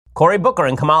Cory Booker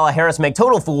and Kamala Harris make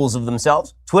total fools of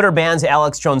themselves. Twitter bans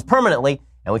Alex Jones permanently.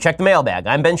 And we check the mailbag.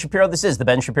 I'm Ben Shapiro. This is The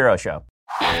Ben Shapiro Show.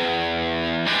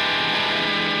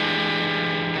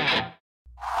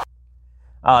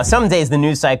 Some days the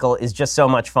news cycle is just so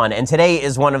much fun. And today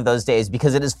is one of those days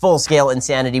because it is full-scale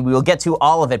insanity. We will get to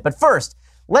all of it. But first,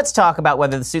 let's talk about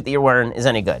whether the suit that you're wearing is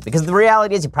any good. Because the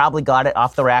reality is you probably got it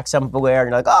off the rack somewhere.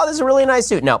 And you're like, oh, this is a really nice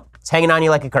suit. No, it's hanging on you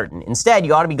like a curtain. Instead,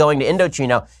 you ought to be going to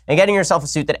Indochino and getting yourself a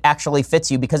suit that actually fits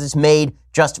you because it's made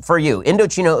just for you.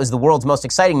 Indochino is the world's most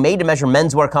exciting made-to-measure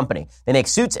menswear company. They make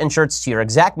suits and shirts to your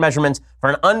exact measurements for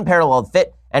an unparalleled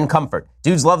fit and comfort.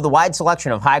 Dudes love the wide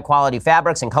selection of high-quality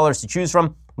fabrics and colors to choose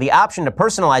from. The option to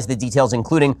personalize the details,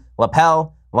 including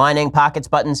lapel, lining, pockets,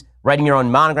 buttons, writing your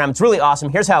own monogram. It's really awesome.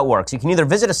 Here's how it works. You can either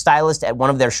visit a stylist at one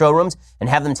of their showrooms and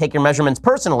have them take your measurements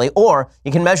personally, or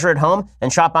you can measure at home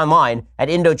and shop online at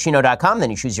Indochino.com. Then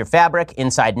you choose your fabric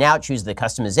inside and out, choose the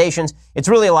customizations. It's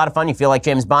really a lot of fun. You feel like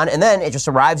James Bond, and then it just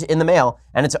arrives in the mail,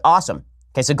 and it's awesome.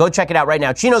 Okay, so go check it out right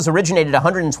now. Chinos originated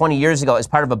 120 years ago as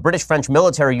part of a British-French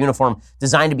military uniform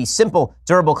designed to be simple,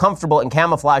 durable, comfortable, and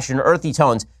camouflaged in earthy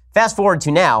tones. Fast forward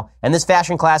to now, and this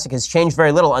fashion classic has changed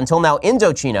very little. Until now,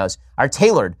 Indochinos are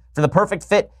tailored for the perfect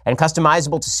fit and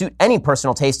customizable to suit any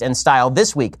personal taste and style.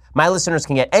 This week, my listeners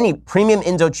can get any premium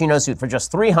Indochino suit for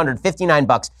just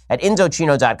 $359 at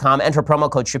Indochino.com. Enter promo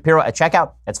code Shapiro at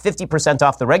checkout. That's 50%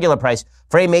 off the regular price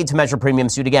for a made-to-measure premium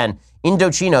suit. Again,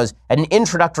 Indochinos at an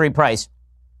introductory price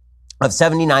of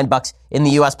 $79 in the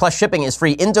U.S. Plus shipping is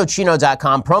free.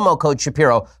 Indochino.com, promo code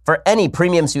Shapiro for any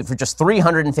premium suit for just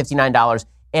 $359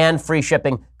 and free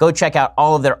shipping. Go check out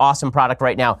all of their awesome product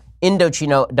right now.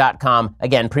 Indochino.com.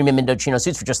 Again, premium Indochino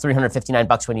suits for just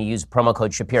 $359 when you use promo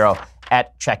code Shapiro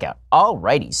at checkout.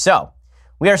 Alrighty, so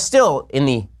we are still in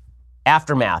the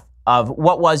aftermath of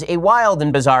what was a wild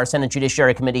and bizarre Senate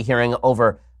Judiciary Committee hearing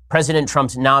over President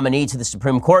Trump's nominee to the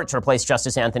Supreme Court to replace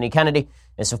Justice Anthony Kennedy.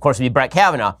 This, of course, would be Brett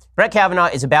Kavanaugh. Brett Kavanaugh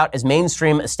is about as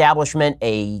mainstream establishment,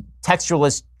 a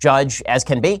textualist judge as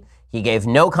can be. He gave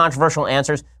no controversial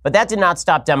answers, but that did not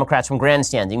stop Democrats from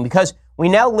grandstanding because we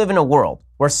now live in a world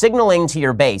where signaling to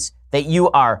your base that you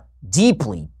are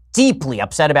deeply, deeply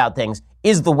upset about things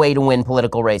is the way to win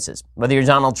political races. Whether you're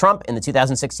Donald Trump in the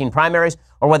 2016 primaries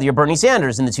or whether you're Bernie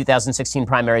Sanders in the 2016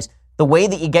 primaries, the way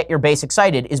that you get your base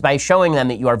excited is by showing them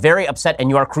that you are very upset and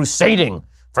you are crusading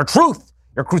for truth.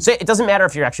 It doesn't matter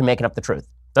if you're actually making up the truth.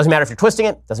 It doesn't matter if you're twisting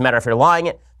it. It doesn't matter if you're lying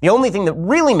it. The only thing that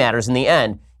really matters in the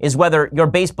end is whether your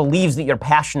base believes that you're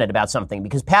passionate about something,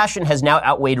 because passion has now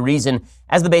outweighed reason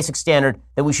as the basic standard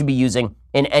that we should be using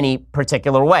in any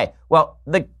particular way. Well,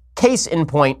 the case in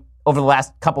point over the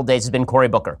last couple days has been Cory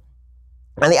Booker.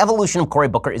 And the evolution of Cory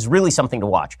Booker is really something to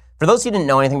watch. For those who didn't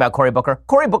know anything about Cory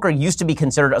Booker used to be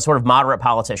considered a sort of moderate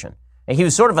politician. He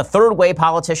was sort of a third-way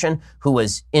politician who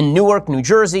was in Newark, New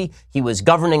Jersey. He was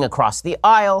governing across the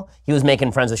aisle. He was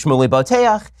making friends with Shmuley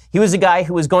Boteach. He was a guy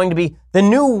who was going to be the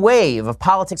new wave of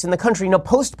politics in the country,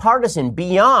 post-partisan,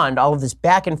 beyond all of this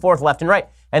back and forth left and right.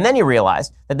 And then he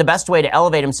realized that the best way to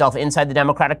elevate himself inside the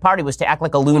Democratic Party was to act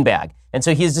like a loon bag. And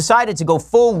so he has decided to go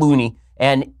full loony,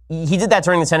 and he did that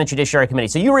during the Senate Judiciary Committee.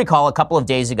 So you recall a couple of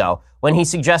days ago when he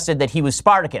suggested that he was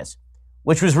Spartacus,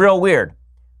 which was real weird.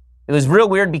 It was real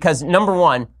weird because, number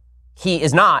one, he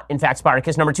is not, in fact,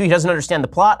 Spartacus. Number two, he doesn't understand the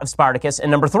plot of Spartacus. And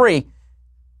number three,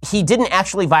 he didn't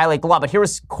actually violate the law. But here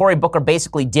was Cory Booker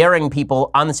basically daring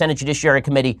people on the Senate Judiciary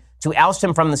Committee to oust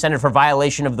him from the Senate for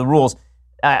violation of the rules.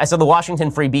 I saw the Washington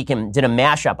Free Beacon did a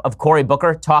mashup of Cory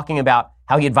Booker talking about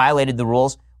how he had violated the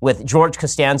rules with George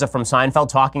Costanza from Seinfeld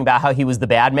talking about how he was the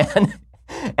bad man.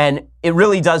 And it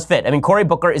really does fit. I mean, Cory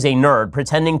Booker is a nerd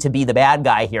pretending to be the bad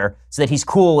guy here so that he's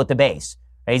cool with the base.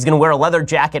 He's going to wear a leather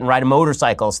jacket and ride a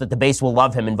motorcycle so that the base will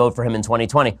love him and vote for him in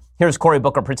 2020. Here's Cory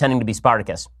Booker pretending to be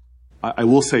Spartacus. I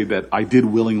will say that I did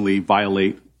willingly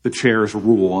violate the chair's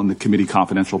rule on the committee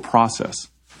confidential process.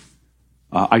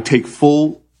 I take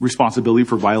full responsibility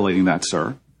for violating that,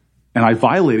 sir. And I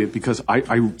violate it because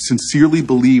I sincerely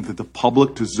believe that the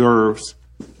public deserves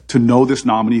to know this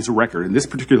nominee's record. In this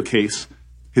particular case,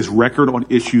 his record on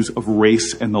issues of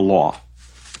race and the law.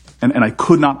 And I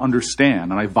could not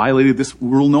understand, and I violated this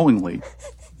rule knowingly,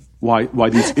 why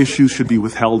these issues should be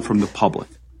withheld from the public.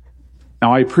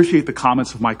 Now, I appreciate the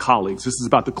comments of my colleagues. This is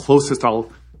about the closest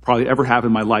I'll probably ever have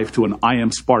in my life to an I am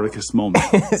Spartacus moment.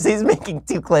 So he's making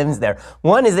two claims there.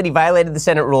 One is that he violated the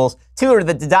Senate rules. Two are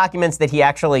that the documents that he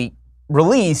actually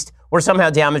released were somehow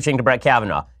damaging to Brett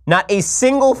Kavanaugh. Not a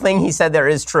single thing he said there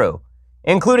is true,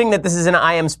 including that this is an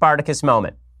I am Spartacus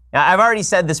moment. Now, I've already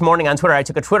said this morning on Twitter, I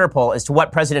took a Twitter poll as to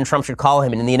what President Trump should call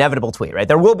him in the inevitable tweet, right?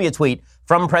 There will be a tweet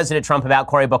from President Trump about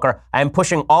Cory Booker. I am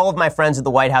pushing all of my friends at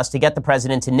the White House to get the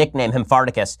president to nickname him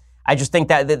Farticus. I just think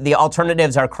that the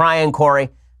alternatives are crying Cory.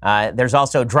 There's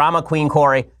also drama queen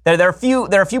Cory. There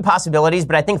are a few possibilities,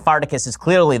 but I think Farticus is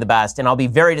clearly the best, and I'll be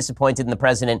very disappointed in the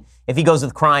president if he goes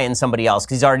with crying somebody else,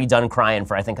 because he's already done crying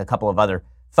for, I think, a couple of other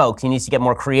folks. He needs to get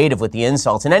more creative with the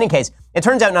insults. In any case, it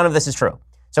turns out none of this is true.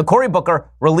 So Cory Booker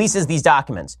releases these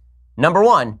documents. Number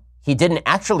one, he didn't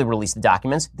actually release the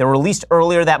documents. They were released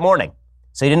earlier that morning.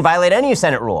 So he didn't violate any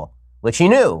Senate rule, which he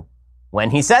knew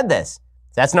when he said this.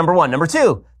 That's number one. Number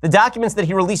two, the documents that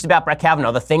he released about Brett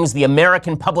Kavanaugh, the things the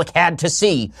American public had to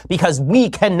see, because we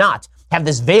cannot have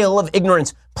this veil of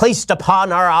ignorance placed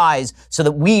upon our eyes so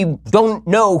that we don't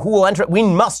know who will enter. We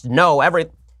must know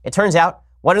everything. It turns out,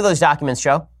 what do those documents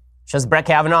show? It shows that Brett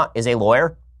Kavanaugh is a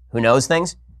lawyer who knows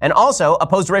things, and also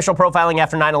opposed racial profiling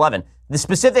after 9/11. The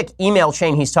specific email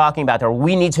chain he's talking about there,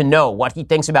 we need to know what he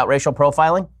thinks about racial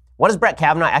profiling. What does Brett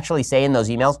Kavanaugh actually say in those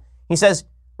emails? He says,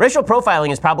 racial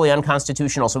profiling is probably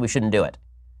unconstitutional, so we shouldn't do it.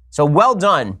 So well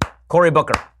done, Cory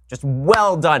Booker. Just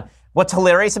well done. What's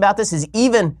hilarious about this is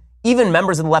even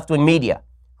members of the left-wing media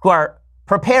who are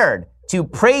prepared to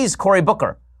praise Cory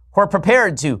Booker, who are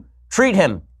prepared to treat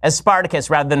him as Spartacus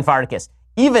rather than Farticus,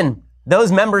 even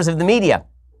those members of the media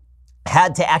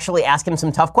had to actually ask him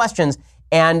some tough questions,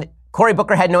 and Cory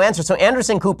Booker had no answer. So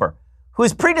Anderson Cooper, who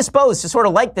is predisposed to sort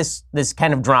of like this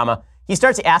kind of drama, he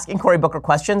starts asking Cory Booker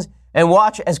questions, and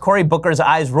watch as Cory Booker's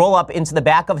eyes roll up into the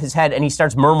back of his head and he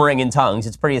starts murmuring in tongues.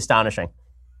 It's pretty astonishing.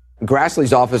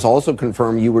 Grassley's office also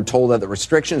confirmed you were told that the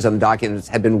restrictions on the documents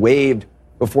had been waived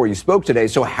before you spoke today.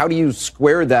 So how do you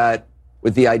square that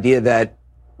with the idea that,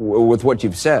 with what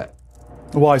you've said?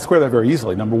 Well, I square that very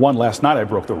easily. Number one, last night I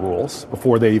broke the rules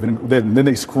before then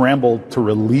they scrambled to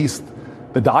release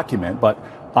the document, but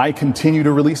I continue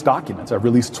to release documents. I've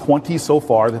released 20 so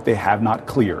far that they have not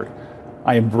cleared.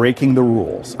 I am breaking the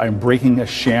rules. I am breaking a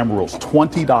sham rules.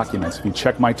 20 documents. If you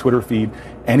check my Twitter feed,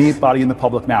 anybody in the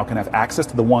public now can have access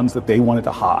to the ones that they wanted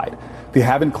to hide. They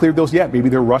haven't cleared those yet. Maybe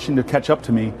they're rushing to catch up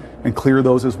to me and clear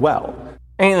those as well.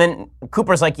 And then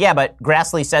Cooper's like, yeah, but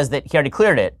Grassley says that he already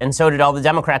cleared it, and so did all the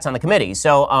Democrats on the committee.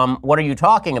 So what are you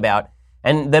talking about?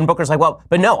 And then Booker's like, well,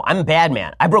 but no, I'm a bad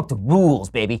man. I broke the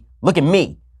rules, baby. Look at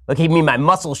me. Look at me, my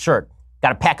muscle shirt.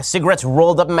 Got a pack of cigarettes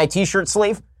rolled up in my T-shirt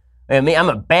sleeve. I mean, I'm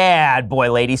a bad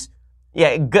boy, ladies.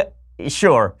 Yeah, good.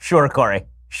 Sure, Cory.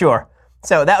 Sure.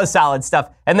 So that was solid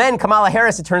stuff. And then Kamala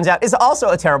Harris, it turns out, is also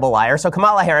a terrible liar. So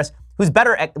Kamala Harris, who's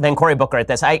better than Cory Booker at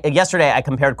this. Yesterday, I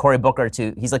compared Cory Booker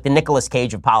to, he's like the Nicolas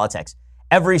Cage of politics.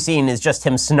 Every scene is just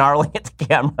him snarling at the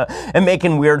camera and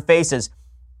making weird faces.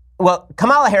 Well,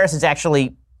 Kamala Harris is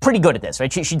actually pretty good at this,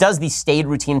 right? She does the staid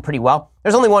routine pretty well.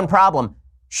 There's only one problem.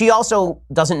 She also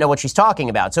doesn't know what she's talking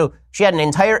about. So she had an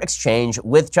entire exchange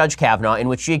with Judge Kavanaugh in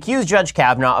which she accused Judge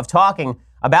Kavanaugh of talking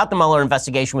about the Mueller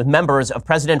investigation with members of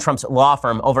President Trump's law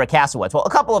firm over at Kasowitz. Well, a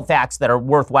couple of facts that are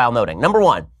worthwhile noting. Number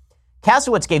one,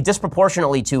 Kasowitz gave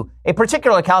disproportionately to a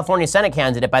particular California Senate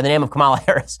candidate by the name of Kamala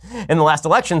Harris in the last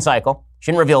election cycle.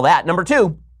 She didn't reveal that. Number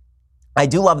two, I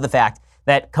do love the fact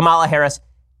that Kamala Harris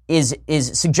is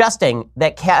suggesting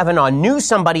that Kavanaugh knew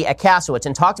somebody at Kasowitz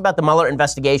and talked about the Mueller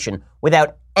investigation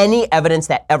without any evidence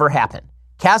that ever happened.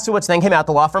 Kasowitz then came out,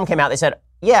 the law firm came out, they said,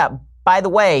 yeah, by the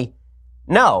way,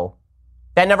 no,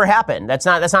 that never happened. That's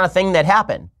not a thing that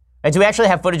happened. Do we actually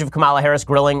have footage of Kamala Harris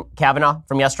grilling Kavanaugh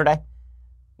from yesterday?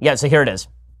 Yeah, so here it is.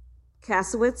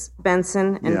 Kasowitz,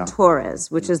 Benson, and Torres,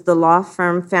 which is the law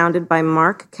firm founded by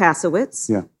Mark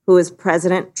Kasowitz, who is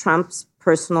President Trump's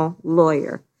personal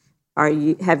lawyer.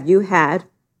 Have you had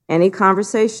any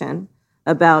conversation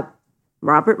about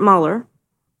Robert Mueller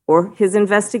or his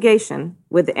investigation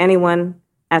with anyone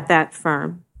at that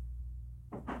firm?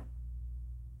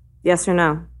 Yes or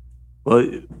no? Well,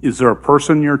 is there a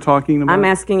person you're talking about? I'm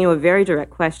asking you a very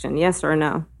direct question. Yes or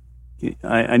no?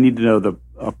 I need to know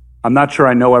I'm not sure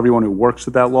I know everyone who works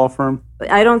at that law firm.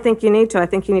 I don't think you need to. I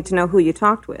think you need to know who you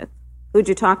talked with. Who'd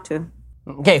you talk to?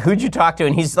 Okay, who'd you talk to?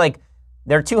 And he's like,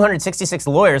 there are 266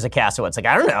 lawyers at Kasowitz. Like,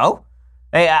 I don't know.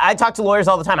 I talk to lawyers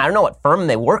all the time. I don't know what firm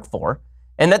they work for.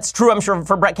 And that's true, I'm sure,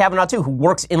 for Brett Kavanaugh, too, who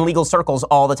works in legal circles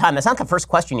all the time. That's not the first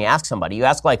question you ask somebody. You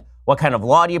ask, like, what kind of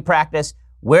law do you practice?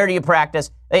 Where do you practice?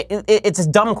 It's a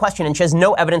dumb question, and she has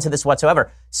no evidence of this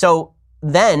whatsoever. So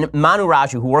then Manu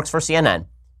Raju, who works for CNN,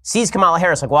 sees Kamala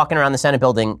Harris, like, walking around the Senate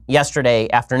building yesterday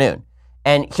afternoon.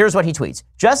 And here's what he tweets.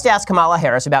 Just ask Kamala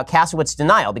Harris about Kasowitz's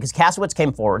denial, because Kasowitz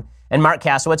came forward, and Mark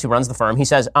Kasowitz, who runs the firm, he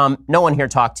says, no one here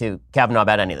talked to Kavanaugh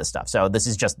about any of this stuff, so this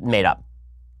is just made up.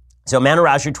 So Manu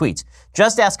Raju tweets,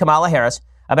 just ask Kamala Harris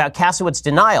about Kasowitz's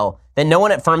denial that no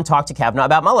one at firm talked to Kavanaugh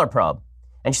about Mueller probe.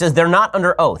 And she says, they're not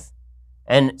under oath.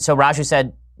 And so Raju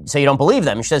said, so you don't believe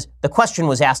them? And she says, the question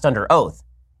was asked under oath,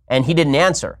 and he didn't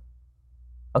answer.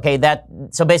 Okay,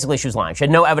 so basically she was lying. She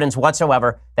had no evidence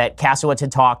whatsoever that Kasowitz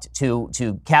had talked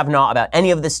to Kavanaugh about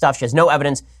any of this stuff. She has no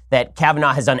evidence that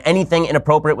Kavanaugh has done anything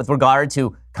inappropriate with regard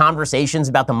to conversations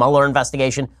about the Mueller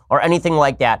investigation or anything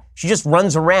like that. She just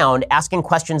runs around asking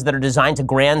questions that are designed to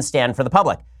grandstand for the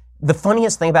public. The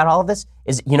funniest thing about all of this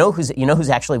is, you know who's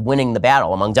actually winning the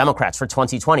battle among Democrats for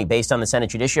 2020 based on the Senate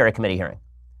Judiciary Committee hearing?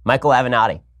 Michael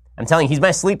Avenatti. I'm telling you, he's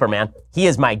my sleeper, man. He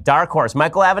is my dark horse.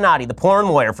 Michael Avenatti, the porn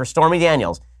lawyer for Stormy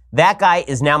Daniels. That guy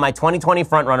is now my 2020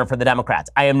 frontrunner for the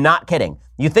Democrats. I am not kidding.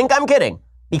 You think I'm kidding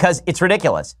because it's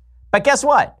ridiculous. But guess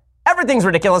what? Everything's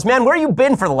ridiculous, man. Where have you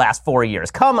been for the last 4 years?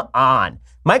 Come on.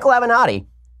 Michael Avenatti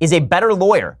is a better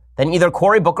lawyer than either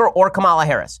Cory Booker or Kamala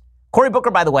Harris. Cory Booker,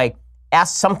 by the way,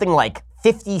 asked something like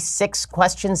 56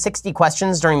 questions, 60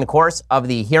 questions during the course of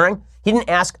the hearing. He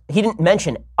didn't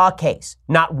mention a case,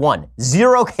 not one.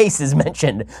 0 cases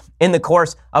mentioned in the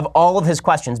course of all of his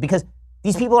questions because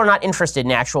these people are not interested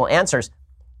in actual answers.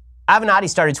 Avenatti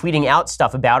started tweeting out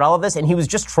stuff about all of this, and he was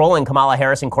just trolling Kamala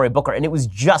Harris and Cory Booker, and it was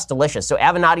just delicious. So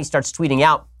Avenatti starts tweeting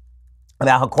out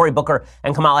about how Cory Booker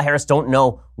and Kamala Harris don't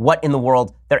know what in the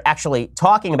world they're actually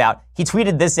talking about. He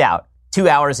tweeted this out 2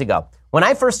 hours ago. When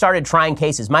I first started trying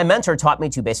cases, my mentor taught me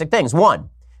 2 basic things. 1,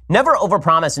 never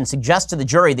overpromise and suggest to the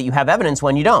jury that you have evidence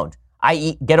when you don't,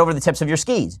 i.e., get over the tips of your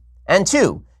skis. And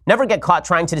 2, never get caught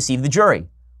trying to deceive the jury.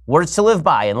 Words to live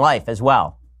by in life as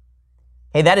well.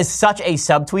 Hey, that is such a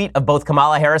subtweet of both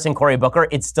Kamala Harris and Cory Booker.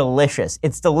 It's delicious.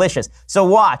 It's delicious. So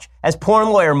watch as porn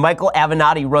lawyer Michael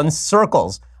Avenatti runs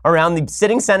circles around the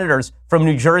sitting senators from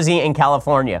New Jersey and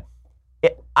California.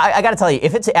 I got to tell you,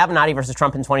 if it's Avenatti versus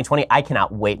Trump in 2020, I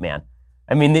cannot wait, man.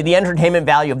 I mean, the entertainment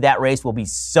value of that race will be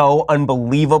so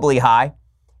unbelievably high.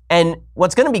 And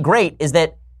what's going to be great is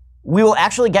that we will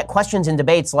actually get questions in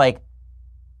debates like,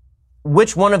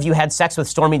 which one of you had sex with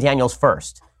Stormy Daniels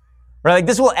first? Right? Like,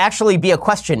 this will actually be a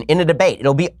question in a debate.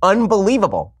 It'll be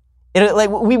unbelievable.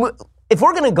 If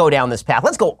we're going to go down this path,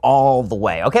 let's go all the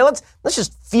way. Okay, let's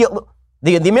just feel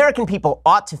the American people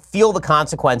ought to feel the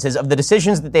consequences of the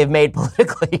decisions that they've made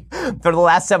politically for the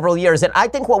last several years. And I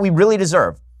think what we really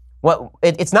deserve,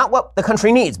 it's not what the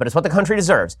country needs, but it's what the country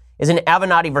deserves, is an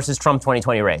Avenatti versus Trump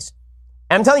 2020 race.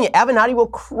 And I'm telling you, Avenatti will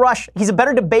crush. He's a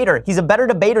better debater. He's a better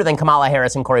debater than Kamala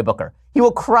Harris and Cory Booker. He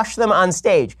will crush them on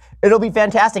stage. It'll be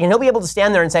fantastic. And he'll be able to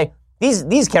stand there and say,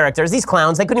 these characters, these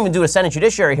clowns, they couldn't even do a Senate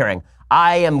Judiciary hearing.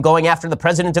 I am going after the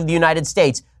President of the United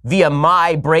States via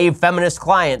my brave feminist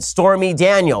client, Stormy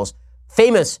Daniels,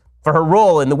 famous for her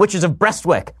role in The Witches of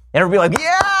Brestwick. And everybody will be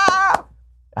like,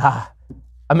 yeah!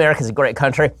 America's a great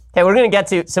country. Okay, we're going to get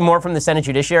to some more from the Senate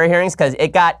Judiciary hearings because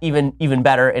it got even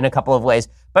better in a couple of ways.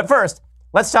 But first,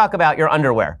 let's talk about your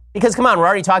underwear. Because, come on, we're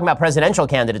already talking about presidential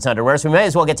candidates' underwear, so we may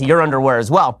as well get to your underwear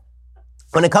as well.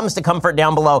 When it comes to comfort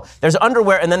down below, there's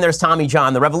underwear and then there's Tommy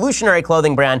John, the revolutionary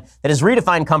clothing brand that has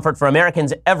redefined comfort for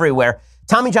Americans everywhere.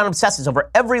 Tommy John obsesses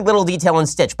over every little detail and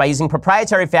stitch by using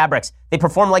proprietary fabrics. They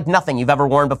perform like nothing you've ever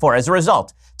worn before. As a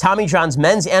result, Tommy John's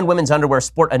men's and women's underwear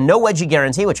sport a no-wedgie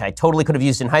guarantee, which I totally could have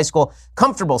used in high school,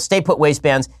 comfortable stay-put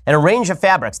waistbands, and a range of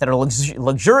fabrics that are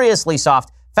luxuriously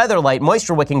soft, feather-light,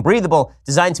 moisture-wicking, breathable,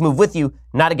 designed to move with you,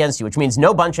 not against you, which means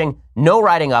no bunching, no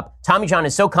riding up. Tommy John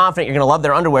is so confident you're going to love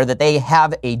their underwear that they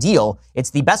have a deal. It's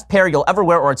the best pair you'll ever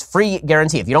wear, or it's free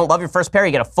guarantee. If you don't love your first pair,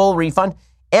 you get a full refund.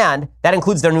 And that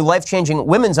includes their new life-changing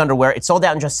women's underwear. It sold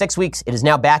out in just 6 weeks. It is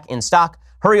now back in stock.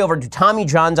 Hurry over to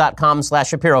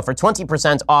TommyJohn.com/Shapiro for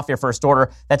 20% off your first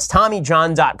order. That's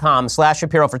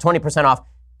TommyJohn.com/Shapiro for 20% off.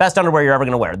 Best underwear you're ever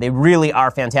going to wear. They really are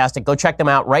fantastic. Go check them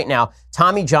out right now.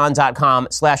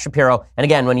 TommyJohn.com/Shapiro. And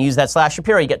again, when you use that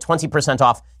 /Shapiro, you get 20%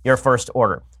 off your first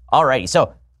order. Alrighty,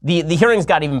 so the hearings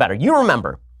got even better. You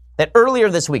remember that earlier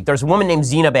this week, there's a woman named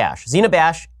Zina Bash. Zina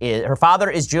Bash, her father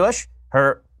is Jewish.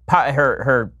 Her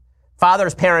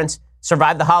father's parents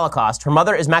survived the Holocaust. Her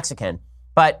mother is Mexican.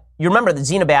 But you remember that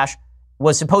Zina Bash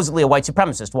was supposedly a white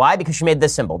supremacist. Why? Because she made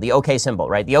this symbol, the OK symbol,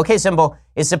 right? The OK symbol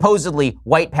is supposedly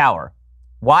white power.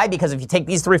 Why? Because if you take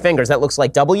these 3 fingers, that looks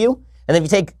like W. And then if you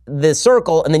take the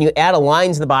circle and then you add a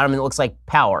line to the bottom and it looks like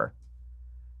power.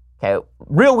 Okay,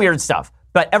 real weird stuff.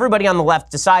 But everybody on the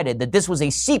left decided that this was a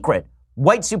secret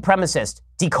white supremacist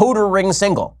decoder ring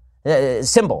symbol.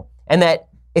 And that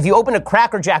if you opened a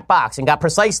Cracker Jack box and got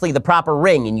precisely the proper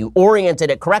ring and you oriented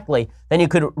it correctly, then you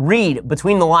could read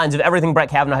between the lines of everything Brett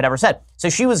Kavanaugh had ever said. So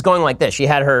she was going like this. She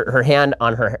had her hand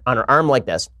on her arm like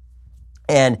this.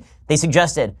 And they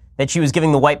suggested that she was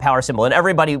giving the white power symbol. And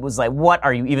everybody was like, what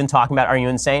are you even talking about? Are you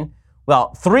insane?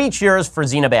 Well, 3 cheers for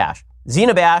Zena Bash.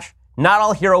 Zena Bash, not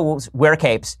all heroes wear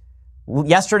capes.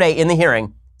 Yesterday in the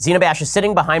hearing, Zena Bash is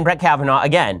sitting behind Brett Kavanaugh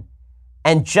again,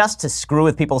 and just to screw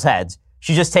with people's heads,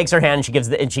 she just takes her hand and she gives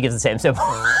the same symbol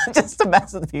just to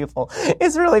mess with people.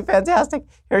 It's really fantastic.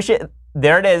 There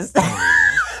it is.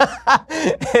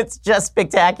 It's just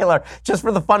spectacular, just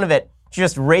for the fun of it. She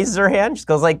just raises her hand, just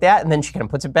goes like that, and then she kind of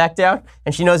puts it back down,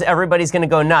 and she knows everybody's going to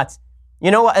go nuts. You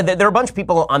know what? There are a bunch of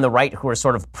people on the right who are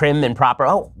sort of prim and proper.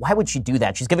 Oh, why would she do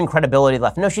that? She's giving credibility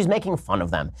left. No, she's making fun of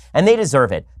them, and they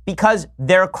deserve it because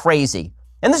they're crazy.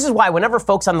 And this is why whenever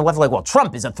folks on the left are like, well,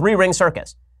 Trump is a 3-ring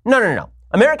circus. No.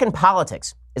 American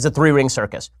politics is a 3-ring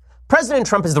circus. President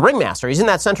Trump is the ringmaster. He's in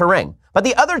that center ring. But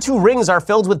the other 2 rings are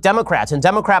filled with Democrats and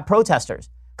Democrat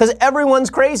protesters because everyone's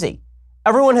crazy.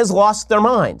 Everyone has lost their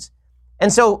minds.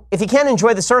 And so if you can't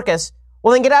enjoy the circus,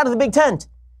 well, then get out of the big tent.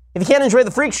 If you can't enjoy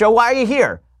the freak show, why are you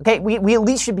here? Okay, we at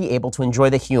least should be able to enjoy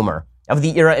the humor of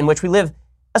the era in which we live,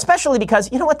 especially because,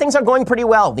 you know what, things are going pretty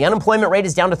well. The unemployment rate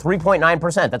is down to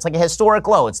 3.9%. That's like a historic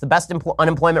low. It's the best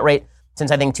unemployment rate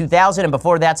since, I think, 2000, and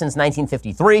before that, since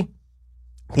 1953.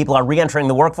 People are re-entering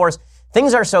the workforce.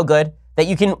 Things are so good that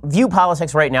you can view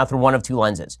politics right now through one of 2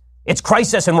 lenses. It's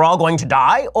crisis and we're all going to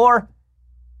die, or,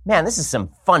 man, this is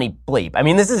some funny bleep. I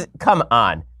mean, come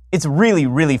on. It's really,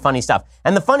 really funny stuff.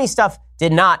 And the funny stuff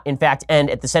did not, in fact, end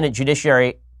at the Senate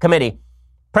Judiciary Committee.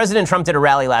 President Trump did a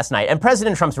rally last night, and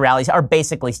President Trump's rallies are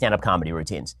basically stand-up comedy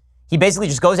routines. He basically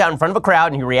just goes out in front of a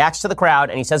crowd, and he reacts to the crowd,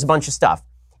 and he says a bunch of stuff.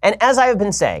 And as I have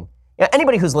been saying,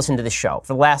 anybody who's listened to this show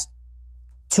for the last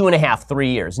 2.5, 3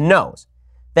 years knows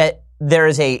that there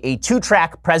is a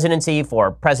 2-track presidency for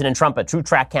President Trump, a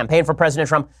 2-track campaign for President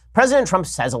Trump. President Trump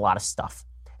says a lot of stuff.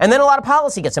 And then a lot of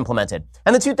policy gets implemented.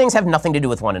 And the 2 things have nothing to do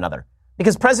with one another.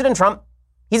 Because President Trump,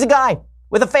 he's a guy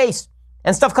with a face.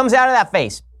 And stuff comes out of that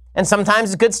face. And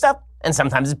sometimes it's good stuff, and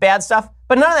sometimes it's bad stuff.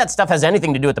 But none of that stuff has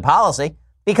anything to do with the policy.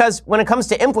 Because when it comes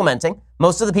to implementing,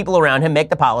 most of the people around him make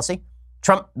the policy.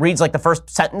 Trump reads like the first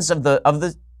sentence of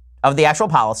the actual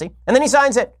policy, and then he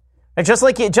signs it. And just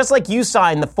like you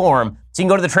sign the form so you can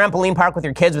go to the trampoline park with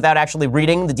your kids without actually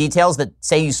reading the details that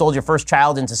say you sold your first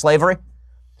child into slavery.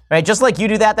 Right? Just like you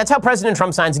do that, that's how President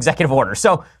Trump signs executive orders.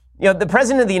 So, the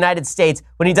president of the United States,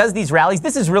 when he does these rallies,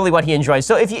 this is really what he enjoys.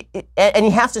 So you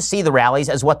have to see the rallies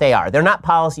as what they are. They're not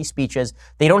policy speeches.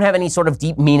 They don't have any sort of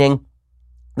deep meaning.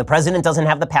 The president doesn't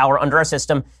have the power under our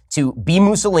system to be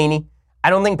Mussolini.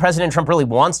 I don't think President Trump really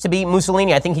wants to be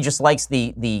Mussolini. I think he just likes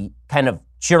the kind of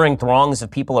cheering throngs of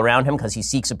people around him because he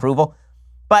seeks approval.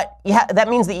 But that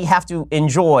means that you have to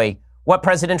enjoy what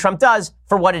President Trump does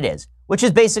for what it is, which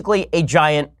is basically a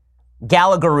giant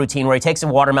Gallagher routine where he takes a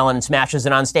watermelon and smashes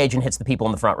it on stage and hits the people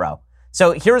in the front row.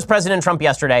 So here's President Trump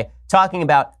yesterday talking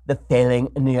about the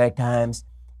failing New York Times.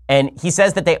 And he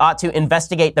says that they ought to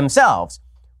investigate themselves,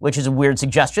 which is a weird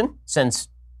suggestion since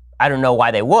I don't know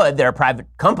why they would. They're a private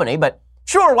company, but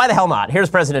sure, why the hell not? Here's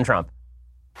President Trump.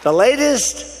 The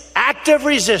latest act of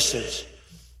resistance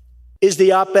is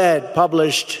the op-ed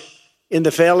published in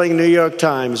the failing New York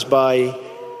Times by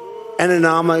an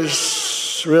anonymous,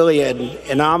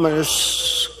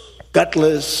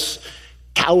 gutless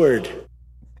coward.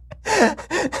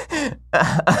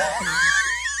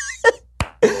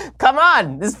 Come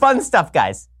on, this is fun stuff,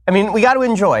 guys. I mean, we got to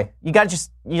enjoy. You got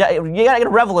to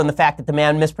revel in the fact that the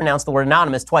man mispronounced the word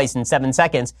anonymous twice in 7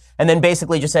 seconds, and then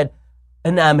basically just said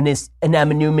anonymous,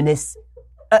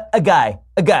 a guy.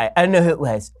 I don't know who it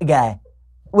was, a guy,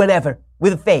 whatever,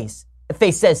 with a face. A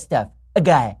face says stuff. A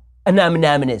guy,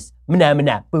 anonymous,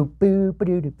 boop boop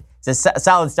boop. It's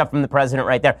solid stuff from the president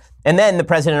right there. And then the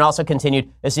president also continued.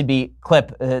 This would be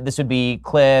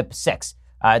clip 6,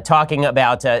 talking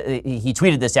about. He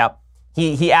tweeted this out.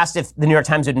 He asked if the New York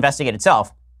Times would investigate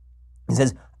itself. He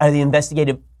says, "Are the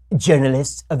investigative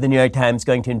journalists of the New York Times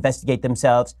going to investigate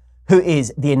themselves? Who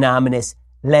is the anonymous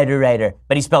letter writer?"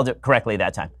 But he spelled it correctly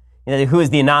that time. Who is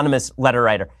the anonymous letter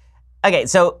writer? Okay,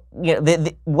 so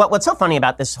what's so funny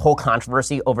about this whole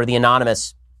controversy over the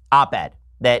anonymous op-ed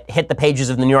that hit the pages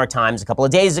of the New York Times a couple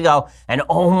of days ago, and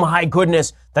oh my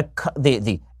goodness,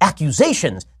 the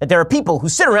accusations that there are people who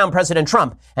sit around President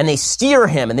Trump and they steer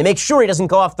him and they make sure he doesn't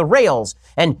go off the rails,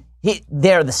 and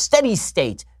they're the steady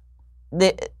state.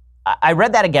 I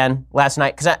read that again last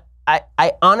night because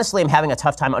I honestly am having a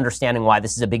tough time understanding why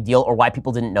this is a big deal or why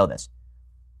people didn't know this.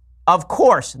 Of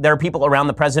course, there are people around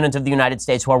the President of the United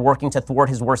States who are working to thwart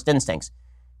his worst instincts.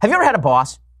 Have you ever had a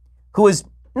boss who is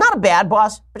not a bad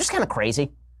boss, but just kind of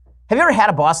crazy? Have you ever had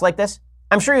a boss like this?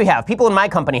 I'm sure you have. People in my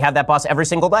company have that boss every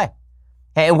single day.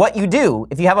 And what you do,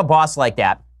 if you have a boss like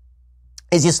that,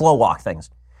 is you slow walk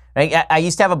things. I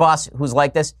used to have a boss who was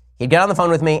like this. He'd get on the phone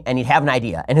with me and he'd have an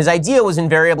idea. And his idea was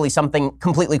invariably something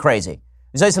completely crazy.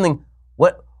 He'd say something,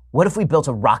 what if we built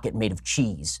a rocket made of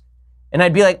cheese? And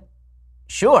I'd be like,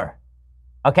 sure.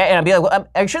 Okay, and I'd be like, well,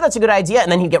 I'm sure that's a good idea.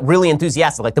 And then he'd get really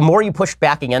enthusiastic. Like the more you pushed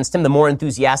back against him, the more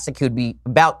enthusiastic he would be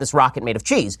about this rocket made of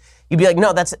cheese. You'd be like,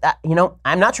 no, that's,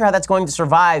 I'm not sure how that's going to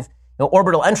survive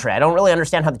orbital entry. I don't really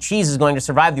understand how the cheese is going to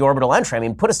survive the orbital entry. I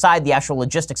mean, put aside the actual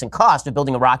logistics and cost of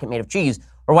building a rocket made of cheese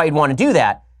or why you'd want to do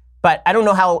that. But I don't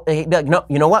know how, like, no,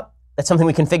 you know what? That's something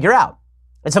we can figure out.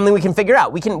 It's something we can figure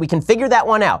out. We can figure that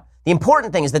one out. The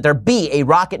important thing is that there be a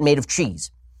rocket made of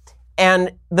cheese.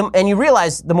 And you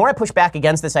realize the more I push back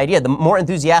against this idea, the more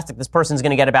enthusiastic this person's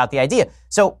going to get about the idea.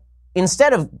 So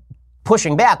instead of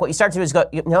pushing back, what you start to do is go,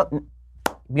 you know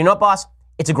what, boss?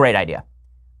 It's a great idea.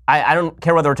 I don't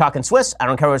care whether we're talking Swiss. I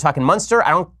don't care whether we're talking Munster.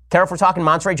 I don't care if we're talking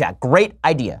Monterey Jack. Great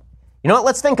idea. You know what?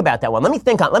 Let's think about that one. Let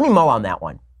me mull on that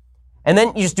one. And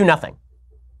then you just do nothing.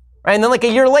 Right? And then like a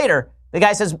year later, the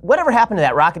guy says, whatever happened to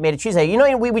that rocket made of cheese?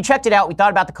 We checked it out. We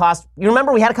thought about the cost. You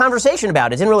remember we had a conversation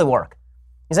about it. It didn't really work.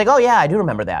 He's like, oh yeah, I do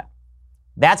remember that.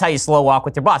 That's how you slow walk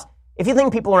with your boss. If you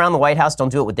think people around the White House don't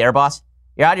do it with their boss,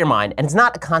 you're out of your mind. And it's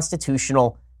not a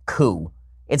constitutional coup.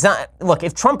 It's not, look,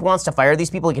 if Trump wants to fire these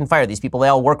people, he can fire these people. They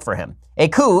all work for him. A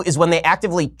coup is when they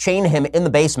actively chain him in the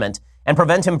basement and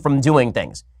prevent him from doing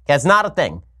things. That's not a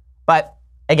thing. But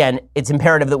again, it's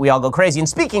imperative that we all go crazy. And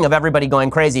speaking of everybody going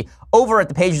crazy, over at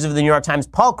the pages of the New York Times,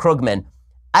 Paul Krugman,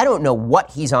 I don't know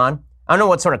what he's on. I don't know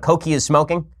what sort of coke he is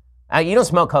smoking. You don't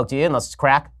smoke coke, do you? Unless it's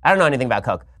crack. I don't know anything about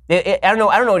coke. I don't know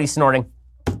what he's snorting.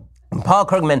 Paul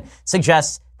Krugman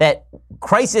suggests that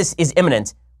crisis is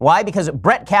imminent. Why? Because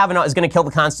Brett Kavanaugh is going to kill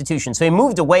the Constitution. So he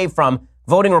moved away from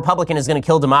voting Republican is going to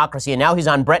kill democracy, and now he's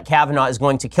on Brett Kavanaugh is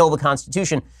going to kill the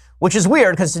Constitution, which is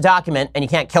weird because it's a document, and you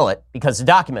can't kill it because it's a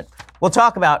document. We'll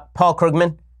talk about Paul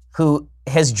Krugman, who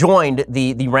has joined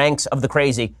the ranks of the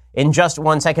crazy, in just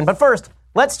 1 second. But first,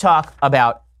 let's talk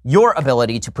about your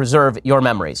ability to preserve your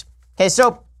memories. Okay,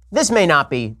 so this may not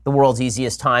be the world's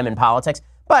easiest time in politics,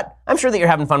 but I'm sure that you're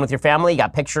having fun with your family. You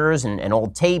got pictures and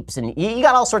old tapes, and you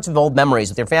got all sorts of old memories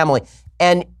with your family,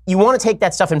 and you want to take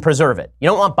that stuff and preserve it. You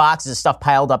don't want boxes of stuff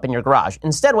piled up in your garage.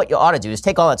 Instead, what you ought to do is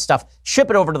take all that stuff, ship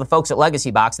it over to the folks at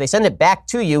Legacy Box. They send it back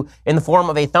to you in the form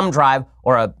of a thumb drive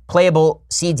or a playable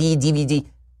CD, DVD,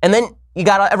 and then you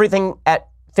got everything at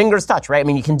finger's touch, right? I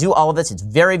mean, you can do all of this. It's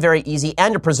very, very easy,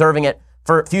 and you're preserving it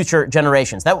for future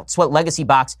generations. That's what Legacy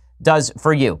Box does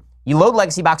for you. You load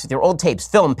Legacy Box with your old tapes,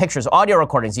 film, pictures, audio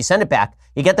recordings. You send it back.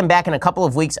 You get them back in a couple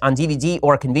of weeks on DVD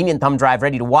or a convenient thumb drive,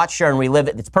 ready to watch, share, and relive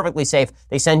it. It's perfectly safe.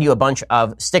 They send you a bunch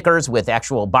of stickers with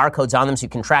actual barcodes on them so you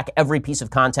can track every piece of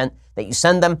content that you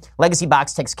send them. Legacy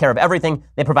Box takes care of everything.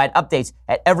 They provide updates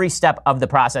at every step of the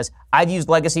process. I've used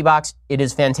Legacy Box. It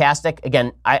is fantastic.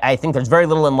 Again, I think there's very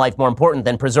little in life more important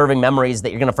than preserving memories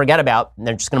that you're going to forget about, and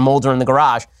they're just going to molder in the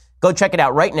garage. Go check it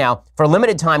out right now. For a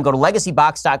limited time, go to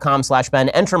legacybox.com/Ben.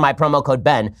 Enter my promo code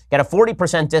Ben. Get a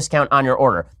 40% discount on your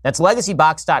order. That's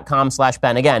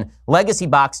legacybox.com/Ben. Again,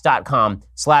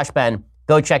 legacybox.com/Ben.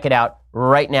 Go check it out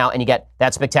right now, and you get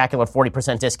that spectacular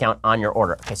 40% discount on your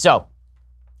order. Okay, so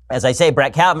as I say,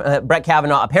 Brett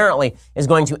Kavanaugh apparently is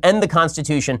going to end the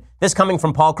Constitution. This coming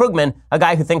from Paul Krugman, a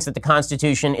guy who thinks that the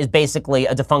Constitution is basically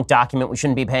a defunct document we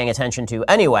shouldn't be paying attention to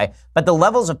anyway. But the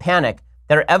levels of panic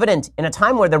that are evident in a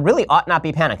time where there really ought not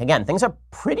be panic. Again, things are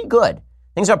pretty good.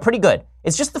 Things are pretty good.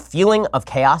 It's just the feeling of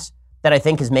chaos that I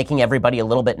think is making everybody a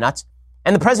little bit nuts.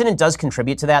 And the president does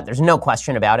contribute to that. There's no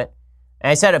question about it.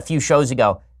 And I said a few shows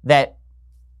ago that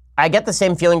I get the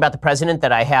same feeling about the president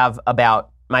that I have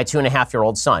about my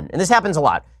 2.5-year-old son. And this happens a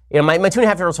lot. My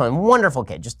 2.5-year-old son, wonderful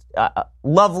kid, just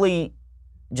lovely,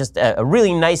 just a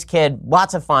really nice kid,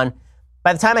 lots of fun.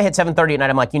 By the time I hit 7:30 at night,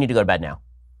 I'm like, you need to go to bed now.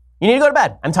 You need to go to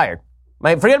bed. I'm tired.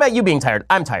 Forget about you being tired.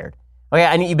 I'm tired.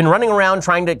 Okay, you've been running around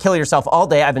trying to kill yourself all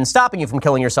day. I've been stopping you from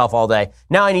killing yourself all day.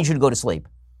 Now I need you to go to sleep.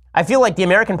 I feel like the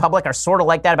American public are sort of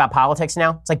like that about politics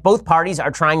now. It's like both parties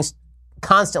are trying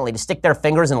constantly to stick their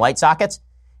fingers in light sockets.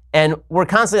 And we're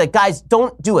constantly like, guys,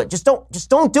 don't do it. Just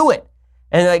don't do it.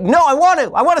 And they're like, no, I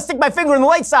want to stick my finger in the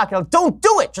light socket. Like, don't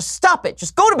do it. Just stop it.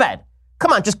 Just go to bed.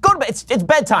 Come on, just go to bed. It's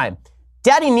bedtime.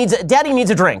 Daddy needs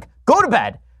a drink. Go to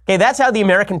bed. Okay, that's how the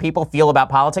American people feel about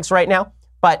politics right now.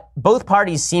 But both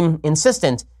parties seem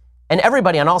insistent, and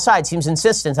everybody on all sides seems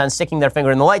insistent on sticking their finger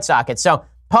in the light socket. So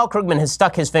Paul Krugman has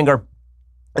stuck his finger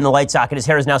in the light socket. His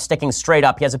hair is now sticking straight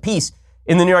up. He has a piece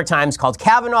in the New York Times called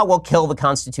 "Kavanaugh Will Kill the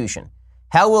Constitution."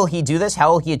 How will he do this? How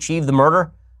will he achieve the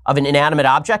murder of an inanimate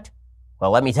object?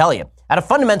 Well, let me tell you. At a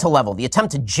fundamental level, the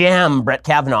attempt to jam Brett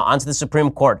Kavanaugh onto the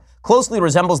Supreme Court closely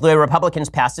resembles the way Republicans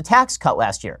passed a tax cut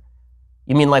last year.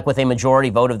 You mean like with a majority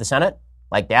vote of the Senate?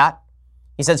 Like that?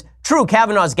 He says, true,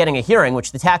 Kavanaugh's getting a hearing,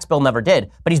 which the tax bill never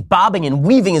did, but he's bobbing and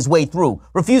weaving his way through,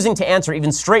 refusing to answer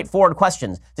even straightforward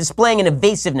questions, displaying an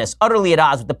evasiveness utterly at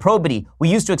odds with the probity we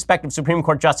used to expect of Supreme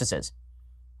Court justices.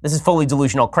 This is fully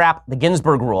delusional crap. The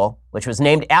Ginsburg rule, which was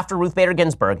named after Ruth Bader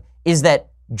Ginsburg, is that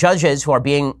judges who are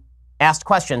being asked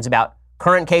questions about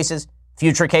current cases,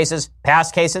 future cases,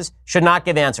 past cases, should not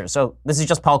give answers. So this is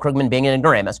just Paul Krugman being an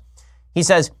ignoramus. He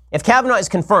says, if Kavanaugh is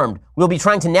confirmed, we'll be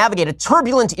trying to navigate a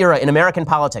turbulent era in American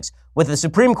politics with the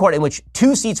Supreme Court in which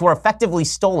 2 seats were effectively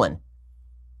stolen.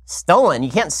 Stolen?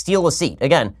 You can't steal a seat.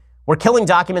 Again, we're killing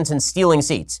documents and stealing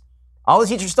seats. All the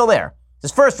seats are still there.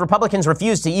 Says first, Republicans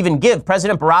refused to even give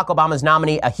President Barack Obama's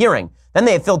nominee a hearing. Then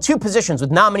they have filled 2 positions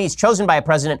with nominees chosen by a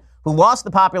president who lost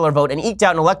the popular vote and eked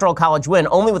out an electoral college win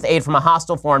only with aid from a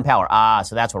hostile foreign power.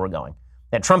 So that's where we're going.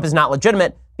 That Trump is not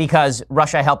legitimate because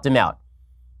Russia helped him out.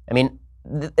 I mean,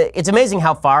 it's amazing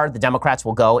how far the Democrats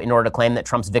will go in order to claim that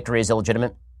Trump's victory is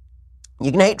illegitimate.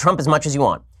 You can hate Trump as much as you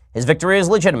want. His victory is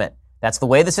legitimate. That's the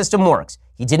way the system works.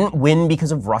 He didn't win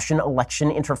because of Russian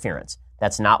election interference.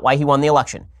 That's not why he won the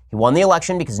election. He won the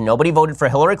election because nobody voted for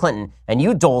Hillary Clinton, and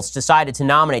you dolts decided to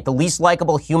nominate the least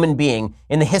likable human being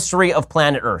in the history of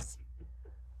planet Earth.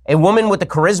 A woman with the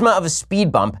charisma of a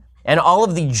speed bump and all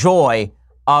of the joy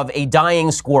of a dying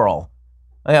squirrel.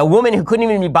 A woman who couldn't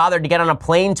even be bothered to get on a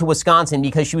plane to Wisconsin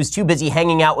because she was too busy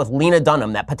hanging out with Lena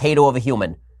Dunham, that potato of a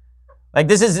human. Like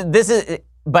this is,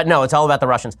 but no, it's all about the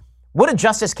Russians. Would a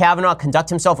Justice Kavanaugh conduct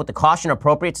himself with the caution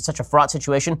appropriate to such a fraught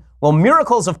situation? Well,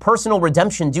 miracles of personal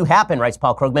redemption do happen, writes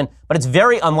Paul Krugman, but it's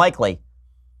very unlikely.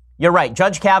 You're right.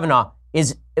 Judge Kavanaugh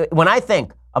is, when I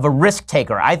think of a risk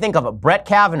taker, I think of a Brett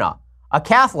Kavanaugh, a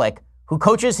Catholic who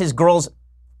coaches his girls'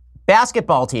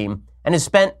 basketball team and has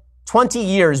spent 20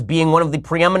 years being one of the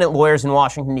preeminent lawyers in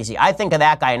Washington, D.C. I think of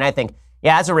that guy and I think,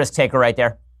 yeah, that's a risk taker right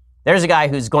there. There's a guy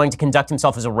who's going to conduct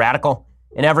himself as a radical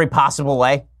in every possible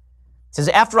way. It says,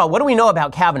 after all, what do we know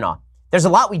about Kavanaugh? There's a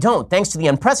lot we don't, thanks to the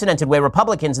unprecedented way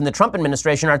Republicans in the Trump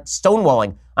administration are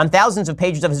stonewalling on thousands of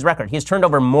pages of his record. He has turned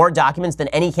over more documents than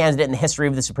any candidate in the history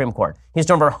of the Supreme Court. He has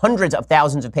turned over hundreds of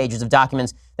thousands of pages of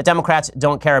documents that Democrats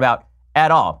don't care about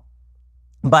at all.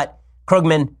 But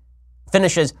Krugman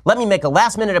finishes, let me make a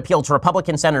last-minute appeal to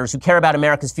Republican senators who care about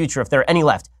America's future if there are any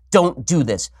left. Don't do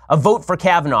this. A vote for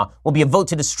Kavanaugh will be a vote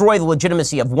to destroy the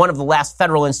legitimacy of one of the last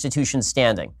federal institutions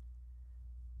standing.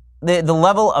 The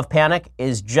level of panic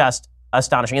is just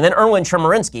astonishing. And then Erwin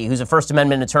Chemerinsky, who's a First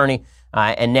Amendment attorney,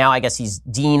 and now I guess he's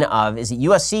dean of, is it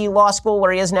USC Law School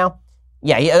where he is now?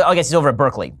 Yeah, I guess he's over at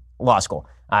Berkeley Law School.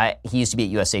 He used to be at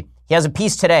USC. He has a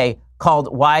piece today called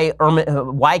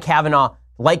Why Kavanaugh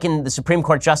likened the Supreme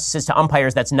Court justices to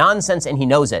umpires. That's nonsense, and he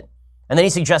knows it. And then he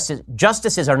suggests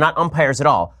justices are not umpires at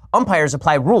all. Umpires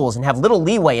apply rules and have little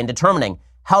leeway in determining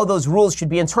how those rules should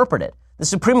be interpreted. The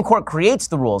Supreme Court creates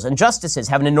the rules, and justices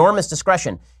have an enormous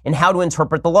discretion in how to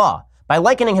interpret the law. By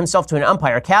likening himself to an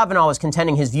umpire, Kavanaugh is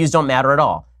contending his views don't matter at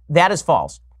all. That is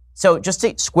false. So just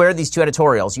to square these two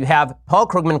editorials, you have Paul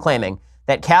Krugman claiming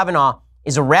that Kavanaugh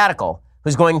is a radical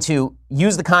who's going to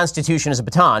use the Constitution as a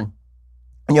baton,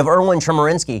 and you have Erwin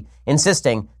Chemerinsky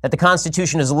insisting that the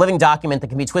Constitution is a living document that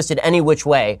can be twisted any which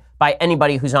way by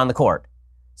anybody who's on the court.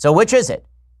 So which is it?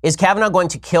 Is Kavanaugh going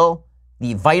to kill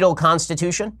the vital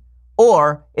Constitution?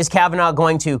 Or is Kavanaugh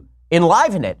going to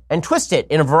enliven it and twist it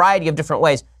in a variety of different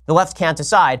ways? The left can't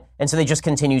decide, and so they just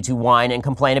continue to whine and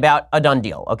complain about a done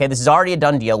deal. Okay, this is already a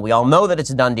done deal. We all know that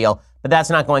it's a done deal, but that's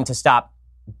not going to stop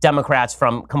Democrats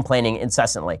from complaining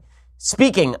incessantly.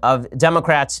 Speaking of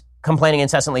Democrats complaining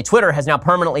incessantly, Twitter has now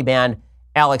permanently banned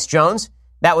Alex Jones.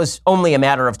 That was only a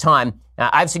matter of time.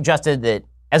 I've suggested that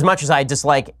as much as I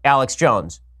dislike Alex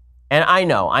Jones, and I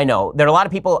know, there are a lot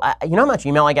of people, you know how much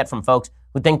email I get from folks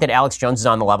who think that Alex Jones is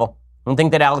on the level, who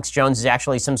think that Alex Jones is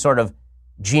actually some sort of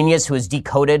genius who has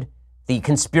decoded the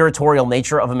conspiratorial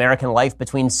nature of American life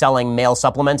between selling male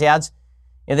supplement ads.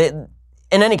 In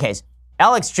any case,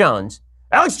 Alex Jones,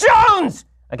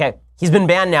 okay, he's been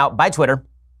banned now by Twitter.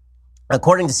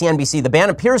 According to CNBC, the ban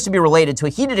appears to be related to a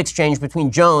heated exchange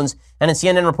between Jones and a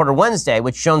CNN reporter Wednesday,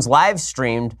 which Jones live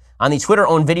streamed on the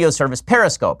Twitter-owned video service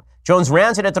Periscope. Jones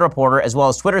ranted at the reporter as well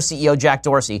as Twitter CEO Jack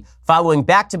Dorsey following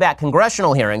back-to-back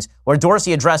congressional hearings where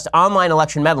Dorsey addressed online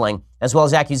election meddling as well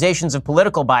as accusations of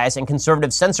political bias and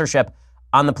conservative censorship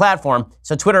on the platform.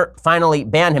 So Twitter finally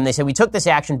banned him. They said, we took this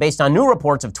action based on new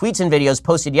reports of tweets and videos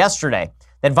posted yesterday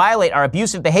that violate our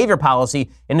abusive behavior policy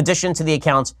in addition to the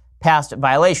account's past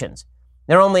violations.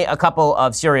 There are only a couple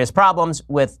of serious problems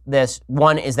with this.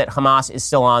 One is that Hamas is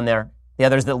still on there. The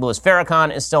other is that Louis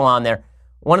Farrakhan is still on there.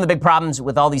 one of the big problems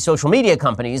with all these social media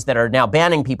companies that are now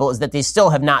banning people is that they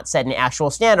still have not set an actual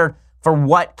standard for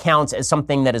what counts as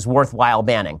something that is worthwhile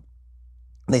banning.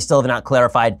 They still have not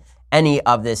clarified any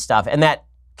of this stuff. And that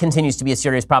continues to be a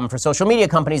serious problem for social media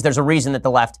companies. There's a reason that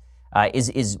the left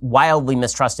is wildly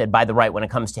mistrusted by the right when it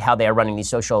comes to how they are running these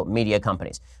social media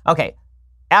companies. Okay,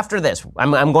 after this,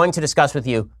 I'm going to discuss with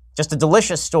you just a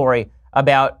delicious story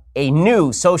about a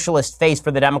new socialist face for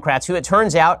the Democrats who it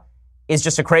turns out is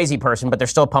just a crazy person, but they're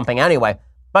still pumping anyway.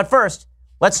 But first,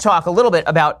 let's talk a little bit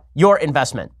about your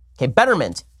investment. Okay,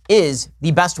 Betterment is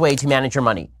the best way to manage your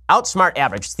money. Outsmart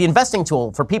average. It's the investing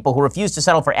tool for people who refuse to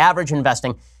settle for average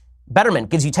investing. Betterment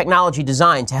gives you technology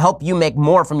designed to help you make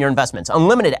more from your investments.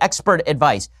 Unlimited expert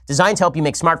advice designed to help you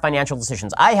make smart financial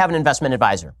decisions. I have an investment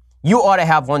advisor. You ought to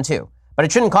have one too. But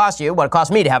it shouldn't cost you what it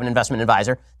costs me to have an investment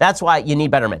advisor. That's why you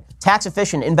need Betterment.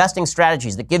 Tax-efficient investing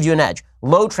strategies that give you an edge.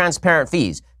 Low, transparent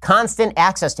fees. Constant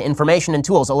access to information and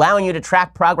tools, allowing you to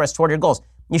track progress toward your goals.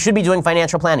 You should be doing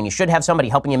financial planning. You should have somebody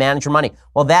helping you manage your money.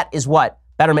 Well, that is what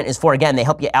Betterment is for. Again, they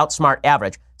help you outsmart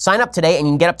average. Sign up today and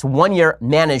you can get up to 1 year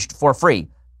managed for free.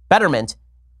 Betterment,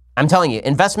 I'm telling you,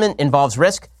 investment involves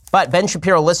risk, but Ben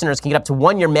Shapiro listeners can get up to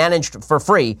 1 year managed for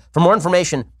free. For more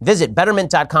information, visit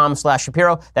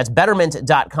betterment.com/Shapiro. That's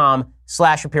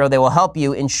betterment.com/Shapiro. They will help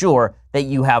you ensure that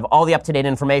you have all the up-to-date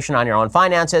information on your own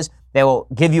finances. They will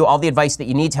give you all the advice that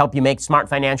you need to help you make smart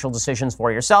financial decisions for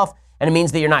yourself. And it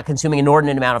means that you're not consuming an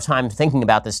inordinate amount of time thinking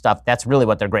about this stuff. That's really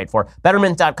what they're great for.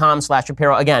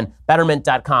 Betterment.com/Shapiro. Again,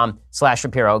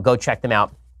 betterment.com/Shapiro. Go check them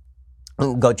out.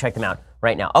 Go check them out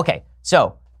right now. Okay,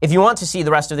 so if you want to see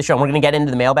the rest of the show, and we're going to get into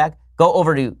the mailbag, go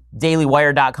over to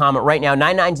dailywire.com right now.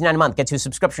 $9.99 a month. Get to a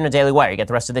subscription to Daily Wire. You get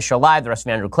the rest of this show live, the rest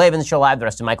of Andrew Klavan's show live, the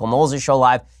rest of Michael Knowles' show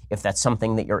live, if that's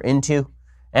something that you're into.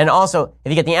 And also, if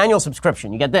you get the annual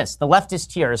subscription, you get this, The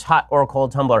Leftist Tears Hot or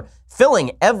Cold Tumbler,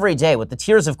 filling every day with the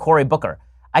tears of Cory Booker.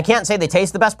 I can't say they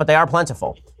taste the best, but they are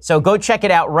plentiful. So go check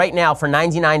it out right now for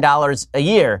 $99 a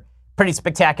year. Pretty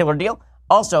spectacular deal.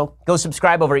 Also, go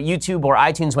subscribe over at YouTube or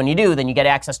iTunes. When you do, then you get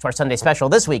access to our Sunday special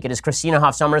this week. It is Christina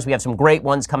Hoff Sommers. We have some great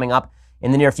ones coming up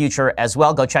in the near future as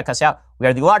well. Go check us out. We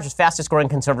are the largest, fastest growing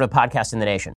conservative podcast in the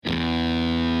nation.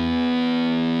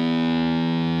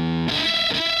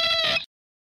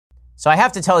 So I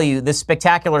have to tell you this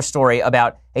spectacular story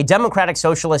about a Democratic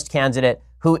Socialist candidate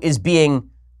who is being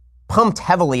pumped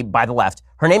heavily by the left.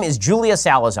 Her name is Julia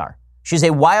Salazar. She's a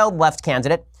wild left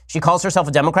candidate. She calls herself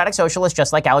a Democratic Socialist,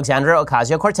 just like Alexandria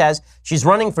Ocasio-Cortez. She's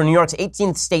running for New York's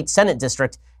 18th state Senate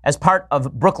district as part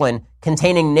of Brooklyn,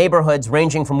 containing neighborhoods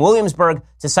ranging from Williamsburg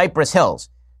to Cypress Hills.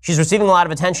 She's receiving a lot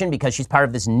of attention because she's part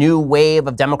of this new wave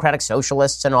of Democratic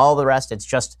Socialists and all the rest. It's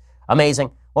just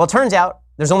amazing. Well, it turns out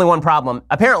there's only one problem.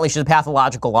 Apparently, she's a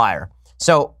pathological liar.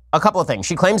 So, a couple of things.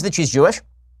 She claims that she's Jewish.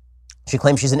 She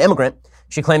claims she's an immigrant.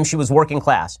 She claims she was working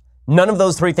class. None of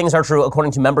those three things are true,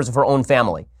 according to members of her own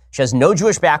family. She has no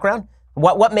Jewish background.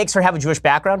 What makes her have a Jewish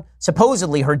background?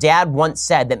 Supposedly, her dad once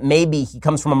said that maybe he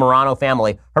comes from a Marrano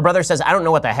family. Her brother says, I don't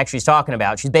know what the heck she's talking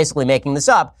about. She's basically making this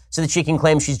up so that she can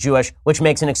claim she's Jewish, which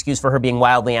makes an excuse for her being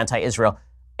wildly anti-Israel.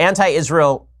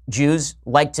 Anti-Israel Jews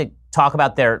like to talk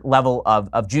about their level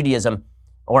of Judaism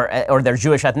or their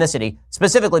Jewish ethnicity,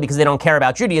 specifically because they don't care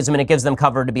about Judaism, and it gives them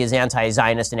cover to be as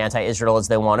anti-Zionist and anti-Israel as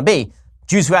they want to be.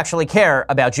 Jews who actually care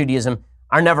about Judaism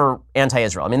are never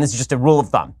anti-Israel. I mean, this is just a rule of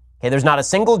thumb. Okay, there's not a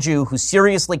single Jew who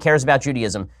seriously cares about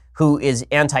Judaism who is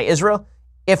anti-Israel.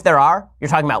 If there are, you're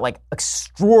talking about like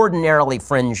extraordinarily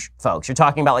fringe folks. You're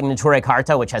talking about like Neturei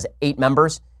Karta, which has 8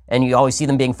 members, and you always see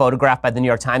them being photographed by the New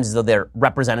York Times as though they're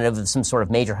representative of some sort of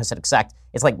major Hasidic sect.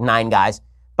 It's like 9 guys.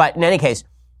 But in any case,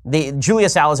 Julia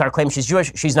Salazar claims she's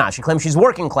Jewish. She's not. She claims she's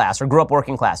working class or grew up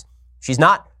working class. She's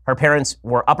not. Her parents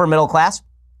were upper middle class.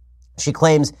 She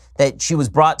claims that she was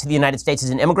brought to the United States as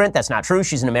an immigrant. That's not true.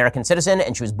 She's an American citizen,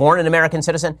 and she was born an American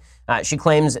citizen. She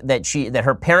claims that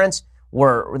her parents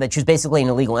that she was basically an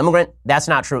illegal immigrant. That's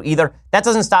not true either. That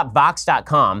doesn't stop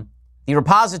Vox.com, the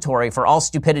repository for all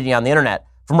stupidity on the internet,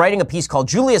 from writing a piece called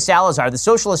Julia Salazar, the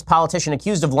socialist politician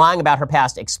accused of lying about her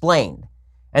past, explained.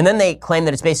 And then they claim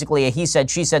that it's basically a he said,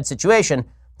 she said situation,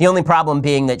 the only problem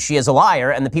being that she is a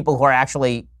liar, and the people who are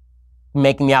actually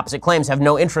making the opposite claims have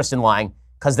no interest in lying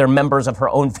because they're members of her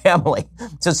own family.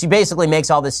 So she basically makes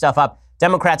all this stuff up.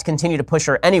 Democrats continue to push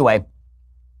her anyway.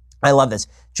 I love this.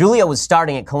 Julia was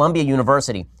starting at Columbia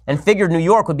University and figured New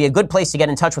York would be a good place to get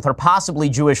in touch with her possibly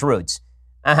Jewish roots.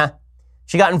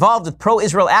 She got involved with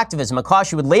pro-Israel activism, a cause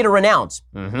she would later renounce,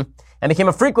 and became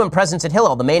a frequent presence at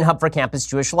Hillel, the main hub for campus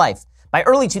Jewish life. By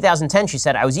early 2010, she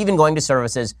said, I was even going to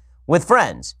services with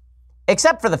friends,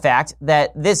 except for the fact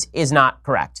that this is not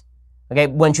correct. Okay,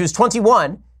 when she was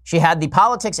 21, she had the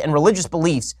politics and religious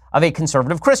beliefs of a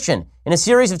conservative Christian. In a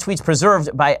series of tweets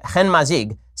preserved by Chen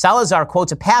Mazig, Salazar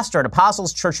quotes a pastor at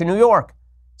Apostles Church in New York.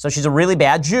 So she's a really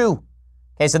bad Jew.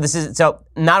 Okay, so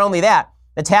not only that,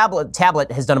 the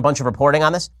tablet has done a bunch of reporting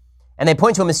on this, and they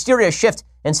point to a mysterious shift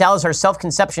in Salazar's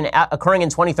self-conception occurring in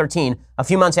 2013, a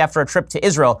few months after a trip to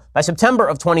Israel. By September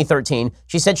of 2013,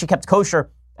 she said she kept kosher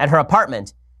at her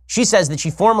apartment. She says that she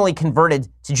formally converted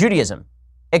to Judaism,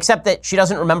 except that she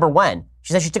doesn't remember when.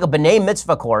 She says she took a B'nai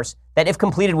Mitzvah course that, if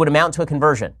completed, would amount to a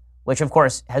conversion, which, of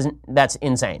course, that's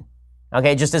insane.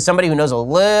 Okay, just as somebody who knows a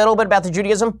little bit about the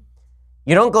Judaism,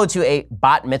 you don't go to a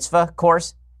Bat Mitzvah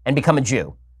course and become a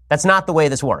Jew. That's not the way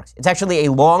this works. It's actually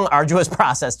a long, arduous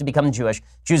process to become Jewish.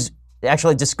 Jews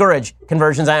actually discourage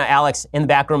conversions. I know Alex in the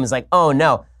back room is like, oh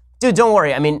no. Dude, don't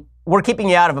worry. I mean, we're keeping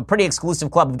you out of a pretty exclusive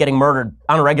club of getting murdered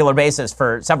on a regular basis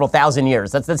for several thousand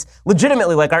years. That's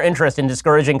legitimately like our interest in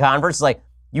discouraging converts. It's like,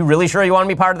 you really sure you want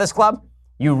to be part of this club?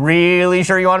 You really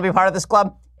sure you want to be part of this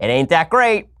club? It ain't that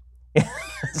great.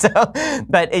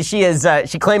 But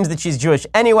she claims that she's Jewish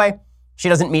anyway. She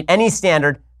doesn't meet any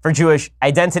standard for Jewish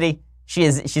identity.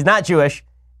 She's not Jewish.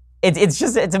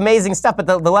 It's amazing stuff, but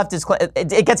the left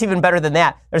it gets even better than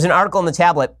that. There's an article in the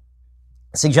tablet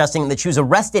suggesting that she was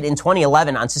arrested in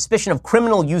 2011 on suspicion of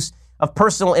criminal use of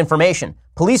personal information.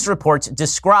 Police reports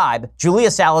describe Julia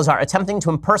Salazar attempting to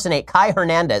impersonate Kai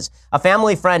Hernandez, a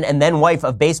family friend and then wife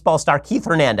of baseball star Keith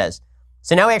Hernandez.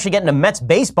 So now we actually get into Mets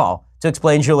baseball to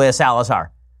explain Julia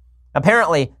Salazar.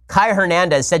 Apparently, Kai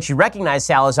Hernandez said she recognized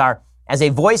Salazar as a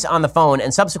voice on the phone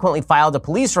and subsequently filed a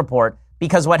police report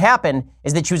because what happened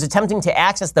is that she was attempting to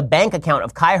access the bank account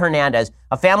of Kai Hernandez,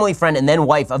 a family friend and then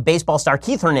wife of baseball star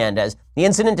Keith Hernandez. The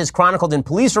incident is chronicled in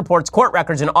police reports, court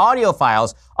records, and audio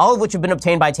files, all of which have been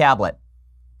obtained by tablet.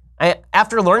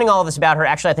 After learning all of this about her,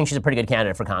 actually, I think she's a pretty good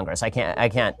candidate for Congress.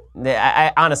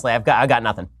 Honestly, I've got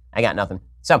nothing. I got nothing.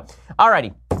 So,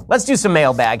 alrighty, let's do some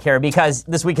mailbag here because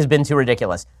this week has been too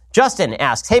ridiculous. Justin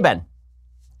asks, hey Ben,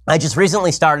 I just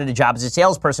recently started a job as a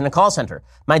salesperson in a call center.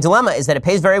 My dilemma is that it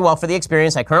pays very well for the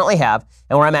experience I currently have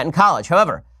and where I'm at in college.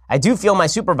 However, I do feel my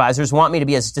supervisors want me to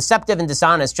be as deceptive and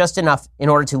dishonest just enough in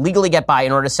order to legally get by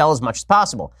in order to sell as much as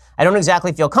possible. I don't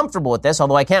exactly feel comfortable with this,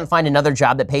 although I can't find another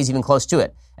job that pays even close to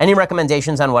it. Any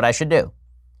recommendations on what I should do?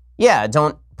 Yeah,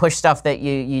 don't push stuff that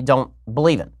you don't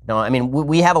believe in. No, I mean,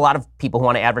 we have a lot of people who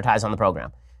want to advertise on the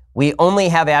program. We only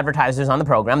have advertisers on the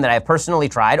program that I have personally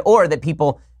tried or that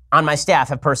people on my staff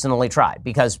have personally tried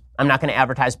because I'm not going to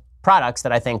advertise products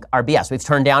that I think are BS. We've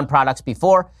turned down products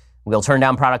before. We'll turn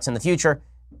down products in the future.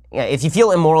 If you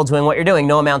feel immoral doing what you're doing,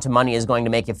 no amount of money is going to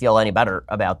make you feel any better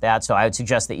about that. So I would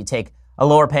suggest that you take a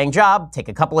lower paying job, take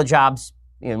a couple of jobs.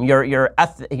 Your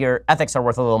ethics are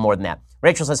worth a little more than that.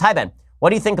 Rachel says, hi Ben, what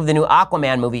do you think of the new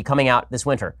Aquaman movie coming out this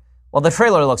winter? Well, the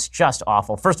trailer looks just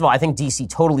awful. First of all, I think DC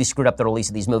totally screwed up the release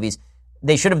of these movies.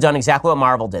 They should have done exactly what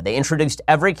Marvel did. They introduced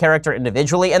every character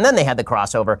individually, and then they had the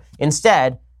crossover.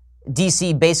 Instead,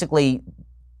 DC basically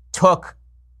took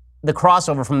the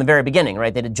crossover from the very beginning,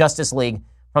 right? They did Justice League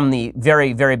from the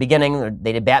very, very beginning.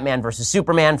 They did Batman versus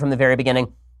Superman from the very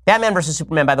beginning. Batman versus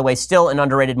Superman, by the way, still an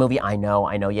underrated movie. I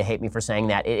know you hate me for saying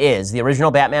that. It is. The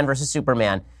original Batman versus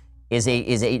Superman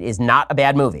is not a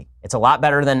bad movie. It's a lot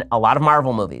better than a lot of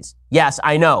Marvel movies. Yes,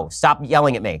 I know. Stop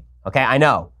yelling at me. Okay, I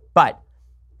know. But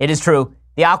it is true.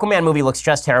 The Aquaman movie looks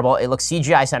just terrible. It looks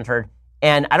CGI centered,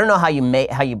 and I don't know how you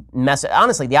mess it.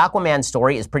 Honestly, the Aquaman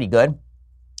story is pretty good,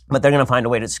 but they're going to find a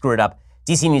way to screw it up.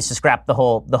 DC needs to scrap the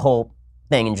whole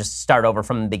thing and just start over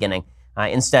from the beginning.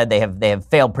 Instead, they have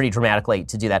failed pretty dramatically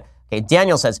to do that. Okay,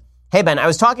 Daniel says, hey Ben, I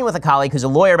was talking with a colleague who's a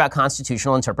lawyer about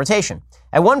constitutional interpretation.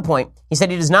 At one point, he said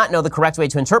he does not know the correct way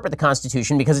to interpret the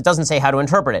Constitution because it doesn't say how to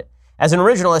interpret it. As an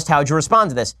originalist, how would you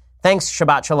respond to this? Thanks,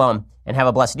 Shabbat Shalom, and have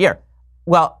a blessed year.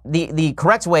 Well, the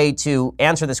correct way to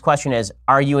answer this question is,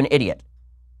 are you an idiot?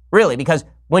 Really, because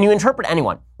when you interpret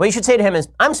anyone, what you should say to him is,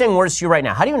 I'm saying words to you right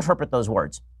now. How do you interpret those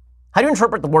words? How do you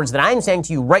interpret the words that I'm saying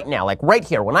to you right now, like right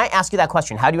here? When I ask you that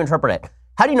question, how do you interpret it?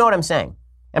 How do you know what I'm saying?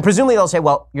 And presumably they'll say,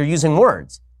 well, you're using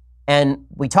words. And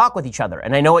we talk with each other.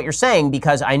 And I know what you're saying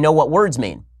because I know what words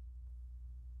mean.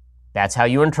 That's how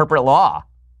you interpret law.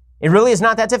 It really is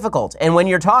not that difficult. And when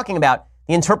you're talking about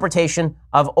the interpretation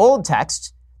of old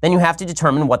texts, then you have to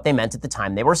determine what they meant at the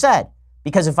time they were said.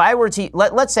 Because if I were to,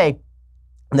 let's say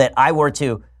that I were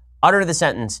to utter the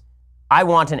sentence, I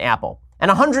want an apple. And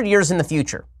 100 years in the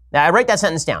future, now I write that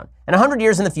sentence down. And 100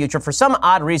 years in the future, for some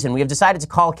odd reason, we have decided to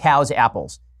call cows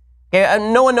apples. Okay,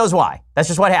 no one knows why. That's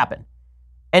just what happened.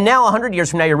 And now 100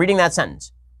 years from now, you're reading that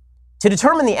sentence. To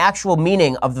determine the actual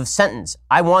meaning of the sentence,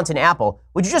 I want an apple,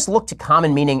 would you just look to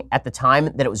common meaning at the time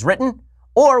that it was written?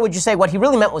 Or would you say what he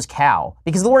really meant was cow?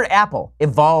 Because the word apple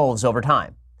evolves over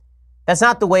time. That's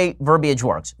not the way verbiage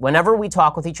works. Whenever we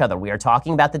talk with each other, we are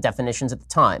talking about the definitions at the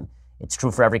time. It's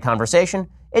true for every conversation,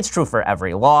 it's true for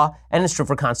every law, and it's true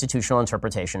for constitutional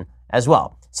interpretation as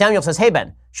well. Samuel says, hey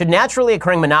Ben, should naturally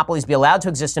occurring monopolies be allowed to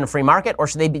exist in a free market, or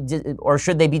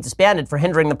should they be disbanded for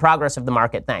hindering the progress of the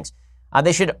market? Thanks.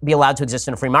 They should be allowed to exist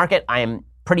in a free market. I am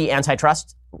pretty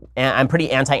antitrust. I'm pretty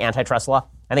anti-antitrust law.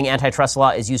 I think antitrust law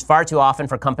is used far too often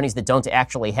for companies that don't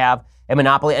actually have a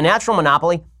monopoly. A natural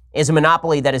monopoly is a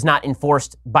monopoly that is not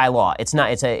enforced by law. It's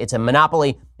a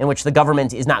monopoly in which the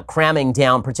government is not cramming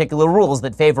down particular rules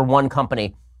that favor one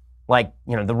company, like,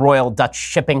 the Royal Dutch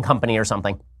Shipping Company or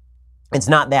something. It's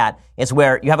not that. It's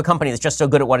where you have a company that's just so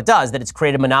good at what it does that it's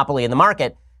created a monopoly in the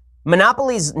market.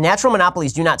 Natural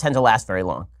monopolies do not tend to last very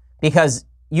long because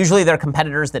usually they're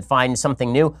competitors that find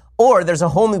something new, or there's a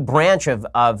whole new branch of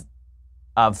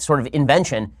sort of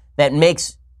invention that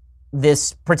makes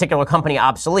this particular company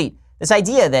obsolete. This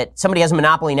idea that somebody has a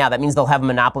monopoly now, that means they'll have a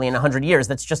monopoly in 100 years,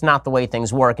 that's just not the way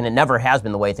things work, and it never has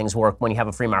been the way things work when you have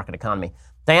a free market economy.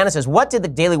 Diana says, what did the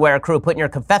Daily Wire crew put in your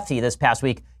covfefe this past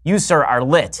week? You, sir, are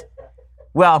lit.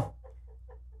 Well,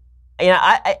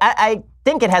 I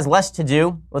think it has less to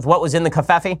do with what was in the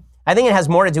covfefe. I think it has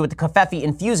more to do with the covfefe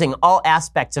infusing all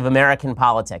aspects of American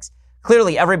politics.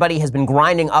 Clearly, everybody has been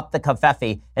grinding up the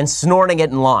covfefe and snorting it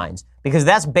in lines. Because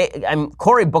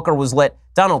Cory Booker was lit,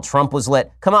 Donald Trump was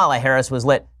lit, Kamala Harris was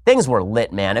lit. Things were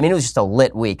lit, man. It was just a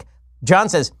lit week. John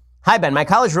says, hi, Ben. My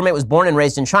college roommate was born and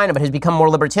raised in China, but has become more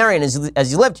libertarian as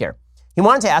he lived here. He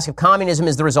wanted to ask if communism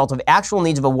is the result of actual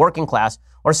needs of a working class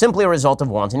or simply a result of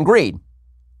wanton greed.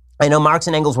 I know Marx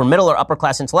and Engels were middle or upper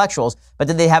class intellectuals, but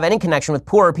did they have any connection with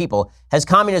poorer people? Has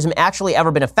communism actually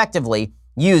ever been effectively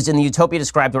used in the utopia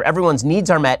described where everyone's needs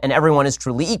are met and everyone is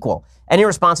truly equal? Any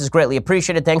response is greatly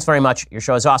appreciated. Thanks very much. Your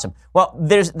show is awesome. Well,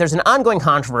 there's an ongoing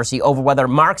controversy over whether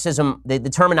Marxism, the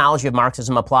terminology of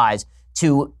Marxism applies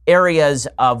to areas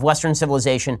of Western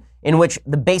civilization in which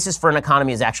the basis for an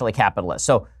economy is actually capitalist.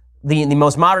 So the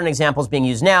most modern examples being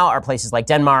used now are places like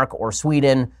Denmark or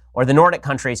Sweden or the Nordic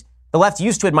countries. The left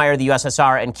used to admire the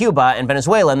USSR and Cuba and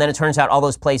Venezuela, and then it turns out all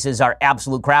those places are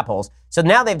absolute crap holes. So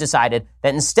now they've decided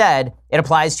that instead it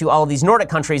applies to all of these Nordic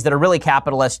countries that are really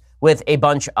capitalist with a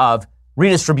bunch of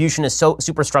redistributionist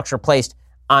superstructure placed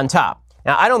on top.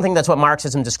 Now, I don't think that's what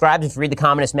Marxism describes. If you read the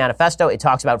Communist Manifesto, it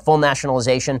talks about full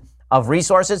nationalization of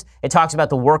resources. It talks about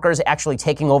the workers actually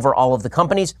taking over all of the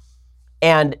companies.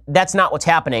 And that's not what's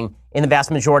happening in the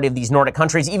vast majority of these Nordic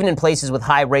countries. Even in places with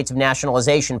high rates of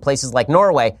nationalization, places like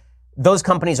Norway, those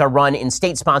companies are run in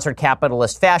state-sponsored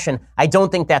capitalist fashion. I don't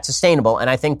think that's sustainable. And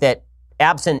I think that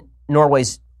absent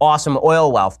Norway's awesome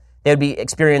oil wealth, they would be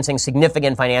experiencing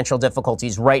significant financial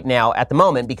difficulties right now at the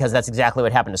moment, because that's exactly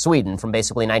what happened to Sweden from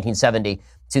basically 1970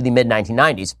 to the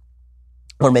mid-1990s,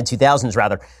 or mid-2000s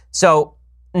rather. So,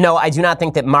 no, I do not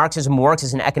think that Marxism works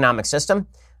as an economic system.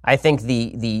 I think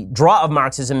the draw of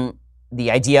Marxism,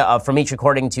 the idea of from each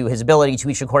according to his ability to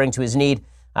each according to his need,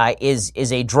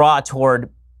 is a draw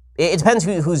toward. It depends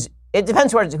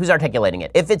who's articulating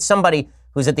it. If it's somebody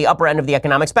who's at the upper end of the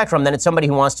economic spectrum, then it's somebody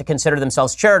who wants to consider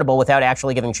themselves charitable without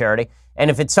actually giving charity. And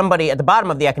if it's somebody at the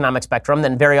bottom of the economic spectrum,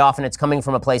 then very often it's coming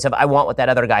from a place of, I want what that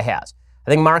other guy has.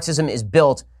 I think Marxism is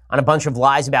built on a bunch of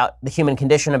lies about the human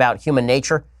condition, about human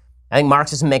nature. I think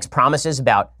Marxism makes promises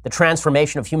about the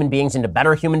transformation of human beings into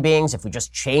better human beings. If we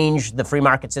just changed the free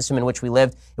market system in which we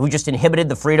lived, if we just inhibited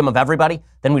the freedom of everybody,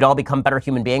 then we'd all become better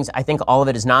human beings. I think all of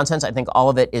it is nonsense. I think all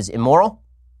of it is immoral.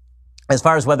 As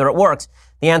far as whether it works,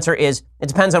 the answer is it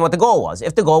depends on what the goal was.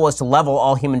 If the goal was to level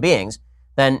all human beings,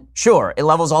 then sure, it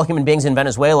levels all human beings in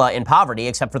Venezuela in poverty,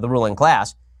 except for the ruling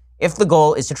class. If the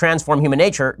goal is to transform human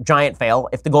nature, giant fail.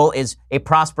 If the goal is a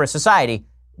prosperous society,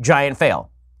 giant fail.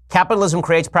 Capitalism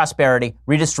creates prosperity.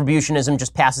 Redistributionism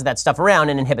just passes that stuff around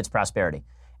and inhibits prosperity.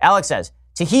 Alex says,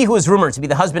 to he who is rumored to be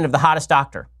the husband of the hottest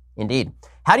doctor. Indeed.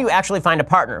 How do you actually find a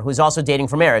partner who is also dating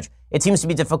for marriage? It seems to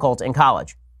be difficult in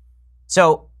college.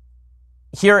 So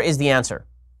here is the answer.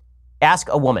 Ask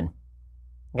a woman.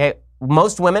 Okay,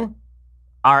 most women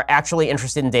are actually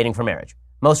interested in dating for marriage.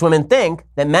 Most women think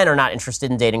that men are not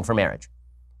interested in dating for marriage.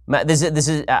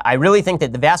 I really think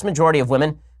that the vast majority of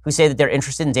women who say that they're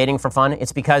interested in dating for fun,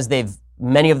 it's because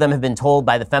many of them have been told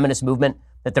by the feminist movement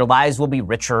that their lives will be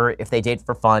richer if they date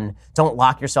for fun. Don't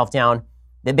lock yourself down.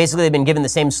 They've been given the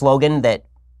same slogan that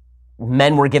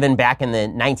men were given back in the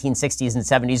 1960s and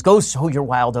 70s. Go sow your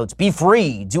wild oats. Be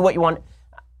free. Do what you want.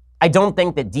 I don't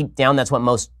think that deep down that's what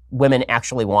most women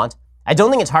actually want. I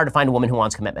don't think it's hard to find a woman who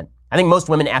wants commitment. I think most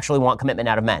women actually want commitment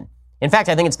out of men. In fact,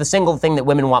 I think it's the single thing that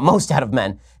women want most out of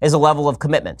men is a level of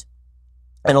commitment.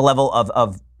 and a level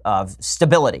of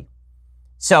stability.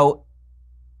 So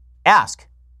ask,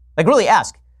 like really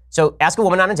ask. So ask a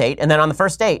woman on a date, and then on the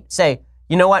first date, say,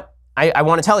 you know what? I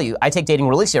want to tell you, I take dating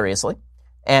really seriously.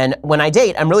 And when I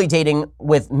date, I'm really dating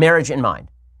with marriage in mind.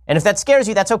 And if that scares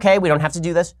you, that's okay. We don't have to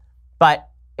do this. But,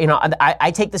 you know, I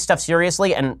take this stuff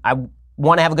seriously, and I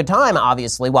want to have a good time,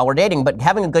 obviously, while we're dating. But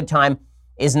having a good time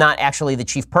is not actually the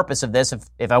chief purpose of this.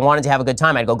 If I wanted to have a good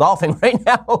time, I'd go golfing right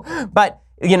now. But,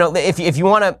 you know, if you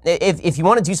want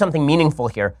to do something meaningful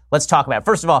here, let's talk about it.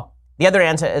 First of all, the other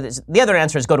answer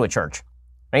is go to a church.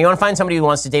 Now, you want to find somebody who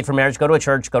wants to date for marriage, go to a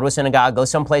church, go to a synagogue, go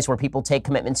someplace where people take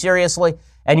commitment seriously,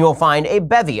 and you will find a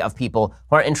bevy of people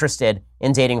who are interested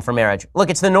in dating for marriage. Look,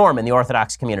 it's the norm in the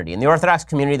Orthodox community. In the Orthodox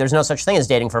community, there's no such thing as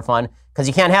dating for fun because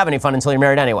you can't have any fun until you're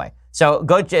married anyway. So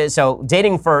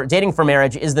dating for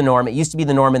marriage is the norm. It used to be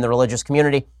the norm in the religious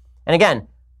community. And again,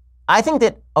 I think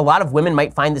that a lot of women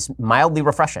might find this mildly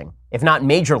refreshing, if not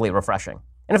majorly refreshing.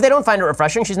 And if they don't find it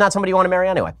refreshing, she's not somebody you want to marry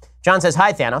anyway. John says,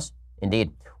 hi, Thanos.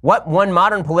 Indeed. What one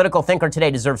modern political thinker today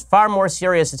deserves far more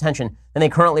serious attention than they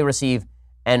currently receive,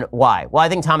 and why? Well, I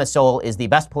think Thomas Sowell is the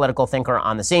best political thinker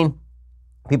on the scene.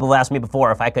 People have asked me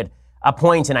before if I could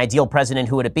appoint an ideal president,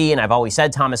 who would it be? And I've always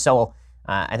said Thomas Sowell.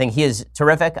 I think he is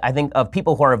terrific. I think of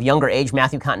people who are of younger age,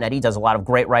 Matthew Continetti does a lot of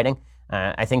great writing.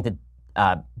 I think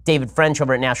that David French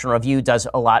over at National Review does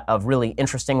a lot of really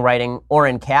interesting writing.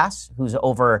 Orrin Cass, who's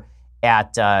over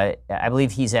at, I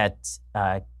believe he's at,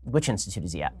 which institute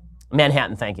is he at?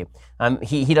 Manhattan, thank you.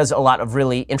 He does a lot of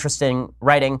really interesting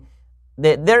writing.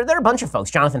 There are a bunch of folks.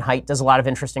 Jonathan Haidt does a lot of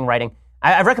interesting writing.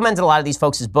 I've recommended a lot of these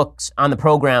folks' books on the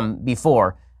program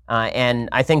before, and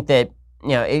I think that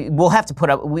we'll have to put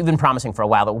up, we've been promising for a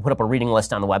while that we'll put up a reading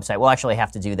list on the website. We'll actually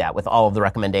have to do that with all of the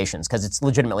recommendations because it's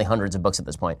legitimately hundreds of books at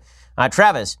this point.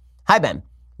 Travis, hi Ben.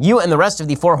 You and the rest of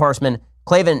the four horsemen,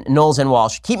 Clavin, Knowles, and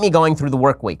Walsh, keep me going through the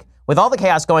work week. With all the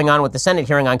chaos going on with the Senate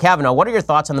hearing on Kavanaugh, what are your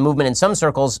thoughts on the movement in some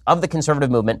circles of the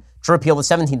conservative movement to repeal the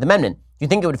 17th Amendment? Do you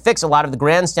think it would fix a lot of the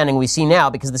grandstanding we see now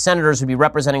because the senators would be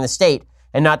representing the state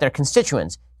and not their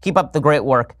constituents? Keep up the great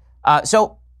work.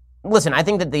 So, listen, I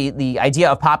think that the idea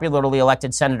of popularly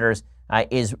elected senators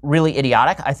is really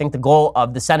idiotic. I think the goal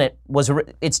of the Senate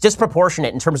it's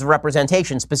disproportionate in terms of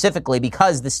representation, specifically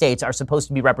because the states are supposed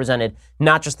to be represented,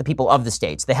 not just the people of the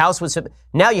states. The House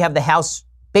now you have the House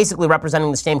basically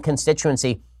representing the same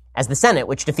constituency as the Senate,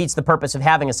 which defeats the purpose of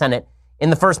having a Senate in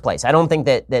the first place. I don't think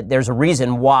that there's a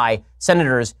reason why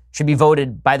senators should be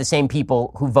voted by the same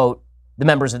people who vote the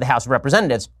members of the House of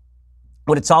Representatives.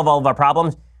 Would it solve all of our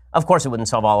problems? Of course it wouldn't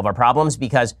solve all of our problems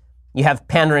because you have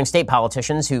pandering state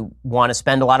politicians who want to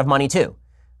spend a lot of money too.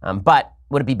 But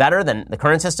would it be better than the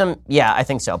current system? Yeah, I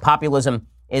think so. Populism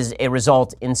is a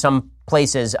result in some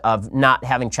places of not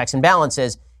having checks and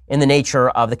balances in the nature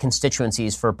of the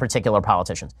constituencies for particular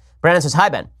politicians. Brandon says, hi,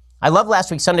 Ben. I love last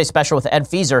week's Sunday special with Ed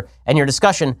Feezer and your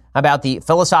discussion about the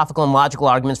philosophical and logical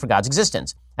arguments for God's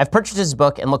existence. I've purchased his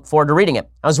book and look forward to reading it.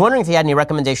 I was wondering if you had any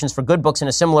recommendations for good books in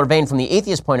a similar vein from the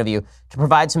atheist point of view to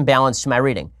provide some balance to my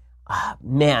reading.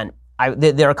 There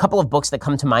are a couple of books that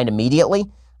come to mind immediately.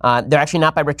 They're actually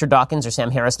not by Richard Dawkins or Sam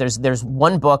Harris. There's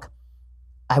one book,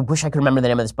 I wish I could remember the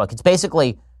name of this book. It's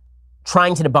basically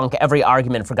trying to debunk every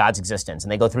argument for God's existence.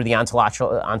 And they go through the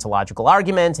ontological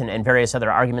argument and various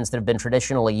other arguments that have been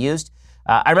traditionally used.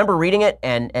 I remember reading it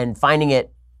and finding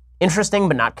it interesting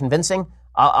but not convincing.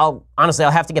 I'll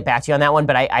have to get back to you on that one,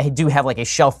 but I do have like a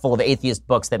shelf full of atheist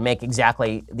books that make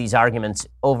exactly these arguments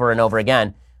over and over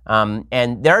again.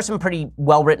 And there are some pretty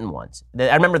well-written ones.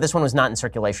 I remember this one was not in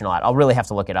circulation a lot. I'll really have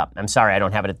to look it up. I'm sorry, I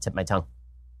don't have it at the tip of my tongue.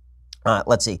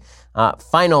 Let's see.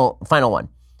 Final one.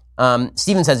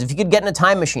 Steven says, if you could get in a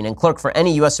time machine and clerk for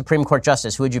any U.S. Supreme Court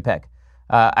justice, who would you pick?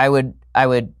 I would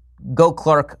go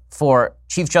clerk for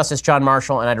Chief Justice John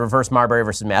Marshall, and I'd reverse Marbury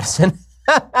versus Madison.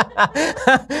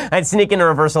 I'd sneak in a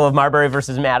reversal of Marbury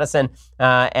versus Madison,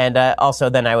 and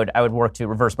also then I would work to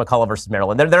reverse McCullough versus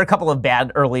Maryland. There are a couple of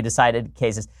bad early decided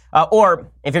cases. Or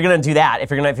if you're going to do that,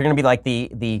 if you're going to be like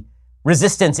the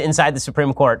resistance inside the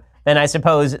Supreme Court, then I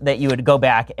suppose that you would go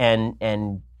back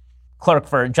and clerk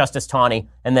for Justice Taney,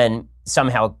 and then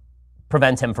somehow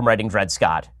prevent him from writing Dred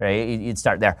Scott, right? You'd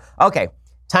start there. Okay,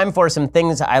 time for some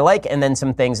things I like and then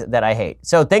some things that I hate.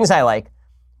 So things I like.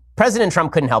 President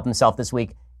Trump couldn't help himself this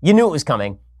week. You knew it was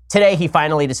coming. Today, he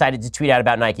finally decided to tweet out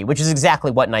about Nike, which is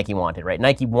exactly what Nike wanted, right?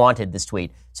 Nike wanted this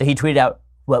tweet. So he tweeted out,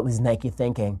 what was Nike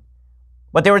thinking?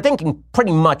 What they were thinking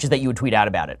pretty much is that you would tweet out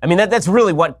about it. I mean, that's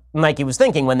really what Nike was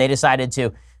thinking when they decided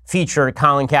to feature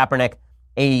Colin Kaepernick,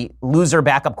 a loser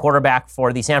backup quarterback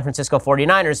for the San Francisco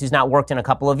 49ers who's not worked in a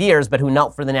couple of years, but who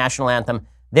knelt for the national anthem,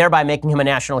 thereby making him a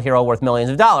national hero worth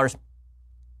millions of dollars.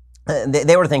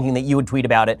 They were thinking that you would tweet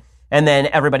about it, and then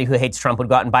everybody who hates Trump would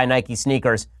go out and buy Nike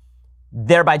sneakers,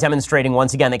 thereby demonstrating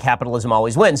once again that capitalism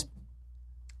always wins.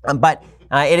 But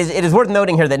it is worth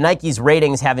noting here that Nike's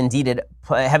ratings have indeed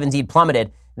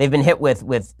plummeted. They've been hit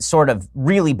with sort of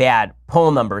really bad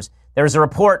poll numbers. There was a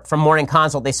report from Morning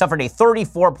Consult. They suffered a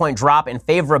 34-point drop in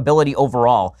favorability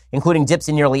overall, including dips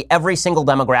in nearly every single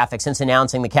demographic since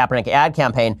announcing the Kaepernick ad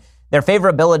campaign. Their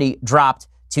favorability dropped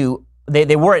to,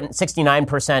 they were at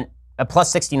 69%,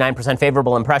 plus 69%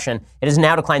 favorable impression. It has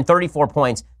now declined 34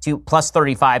 points to plus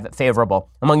 35 favorable.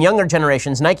 Among younger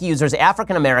generations, Nike users,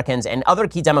 African Americans, and other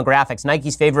key demographics,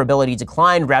 Nike's favorability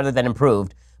declined rather than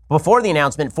improved. Before the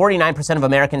announcement, 49% of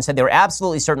Americans said they were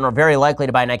absolutely certain or very likely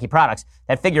to buy Nike products.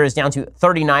 That figure is down to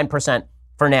 39%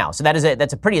 for now. So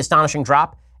that's a pretty astonishing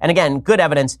drop. And again, good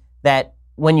evidence that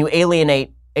when you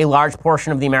alienate a large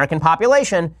portion of the American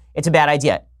population, it's a bad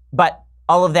idea. But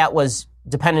all of that was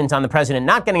dependent on the president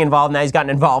not getting involved. Now he's gotten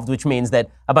involved, which means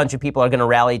that a bunch of people are going to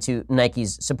rally to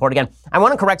Nike's support again. I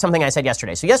want to correct something I said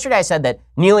yesterday. So yesterday I said that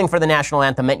kneeling for the national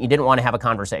anthem meant you didn't want to have a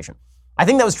conversation. I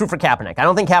think that was true for Kaepernick. I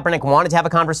don't think Kaepernick wanted to have a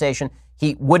conversation.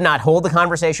 He would not hold the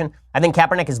conversation. I think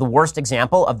Kaepernick is the worst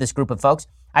example of this group of folks.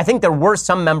 I think there were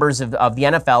some members of the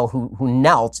NFL who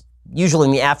knelt, usually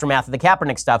in the aftermath of the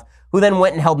Kaepernick stuff, who then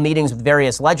went and held meetings with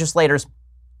various legislators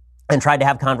and tried to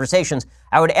have conversations.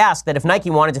 I would ask that if Nike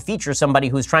wanted to feature somebody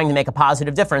who's trying to make a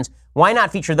positive difference, why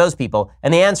not feature those people?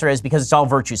 And the answer is because it's all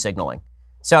virtue signaling.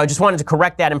 So I just wanted to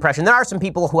correct that impression. There are some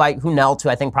people who knelt, who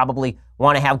I think probably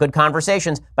want to have good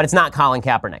conversations, but it's not Colin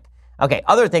Kaepernick. Okay,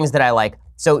 other things that I like.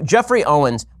 So Jeffrey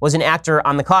Owens was an actor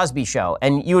on The Cosby Show,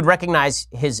 and you would recognize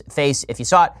his face if you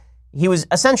saw it. He was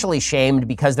essentially shamed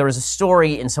because there was a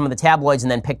story in some of the tabloids and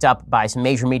then picked up by some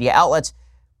major media outlets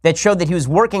that showed that he was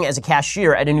working as a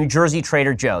cashier at a New Jersey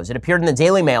Trader Joe's. It appeared in the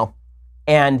Daily Mail,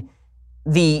 and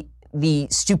the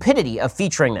stupidity of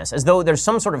featuring this, as though there's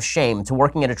some sort of shame to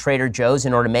working at a Trader Joe's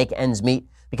in order to make ends meet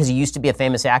because he used to be a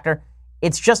famous actor.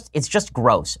 It's just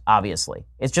gross, obviously.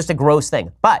 It's just a gross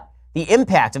thing. But the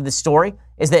impact of this story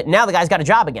is that now the guy's got a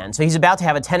job again. So he's about to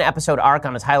have a 10-episode arc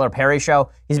on a Tyler Perry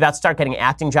show. He's about to start getting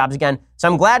acting jobs again. So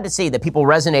I'm glad to see that people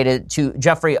resonated to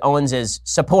Jeffrey Owens'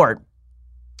 support.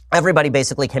 Everybody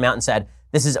basically came out and said,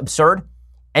 this is absurd.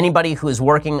 Anybody who is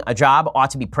working a job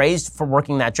ought to be praised for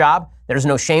working that job. There's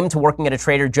no shame to working at a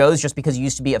Trader Joe's just because you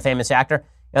used to be a famous actor.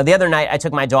 The other night, I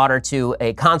took my daughter to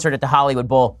a concert at the Hollywood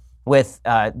Bowl with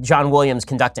John Williams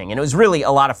conducting, and it was really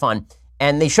a lot of fun.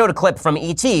 And they showed a clip from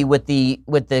E.T. with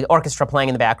the orchestra playing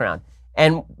in the background.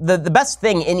 And the best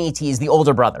thing in E.T. is the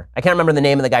older brother. I can't remember the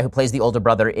name of the guy who plays the older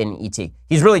brother in E.T.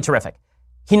 He's really terrific.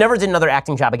 He never did another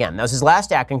acting job again. That was his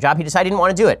last acting job. He decided he didn't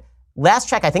want to do it. Last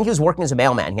check, I think he was working as a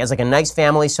mailman. He has like a nice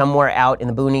family somewhere out in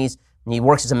the boonies, and he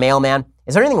works as a mailman.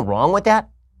 Is there anything wrong with that?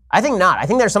 I think not. I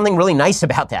think there's something really nice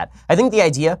about that. I think the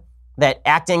idea that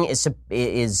acting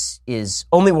is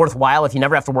only worthwhile if you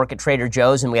never have to work at Trader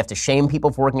Joe's and we have to shame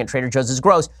people for working at Trader Joe's is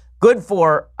gross. Good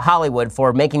for Hollywood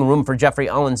for making room for Jeffrey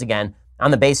Owens again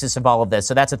on the basis of all of this.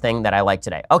 So that's a thing that I like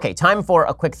today. Okay, time for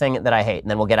a quick thing that I hate,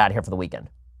 and then we'll get out of here for the weekend.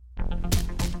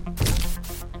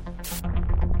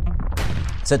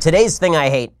 So today's thing I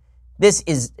hate, this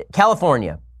is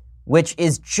California, which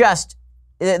is just,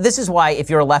 this is why if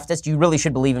you're a leftist, you really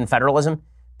should believe in federalism,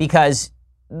 because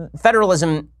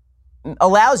federalism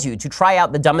allows you to try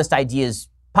out the dumbest ideas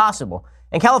possible.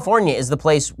 And California is the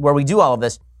place where we do all of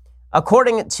this.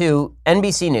 According to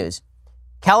NBC News,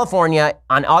 California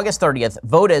on August 30th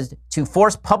voted to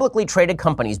force publicly traded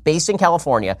companies based in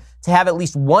California to have at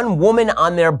least one woman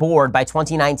on their board by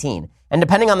 2019. And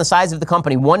depending on the size of the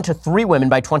company, 1 to 3 women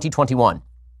by 2021.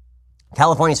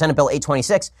 California Senate Bill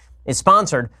 826 is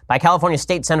sponsored by California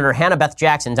State Senator Hannah Beth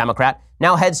Jackson, Democrat,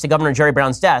 now heads to Governor Jerry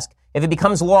Brown's desk. If it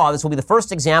becomes law, this will be the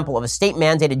first example of a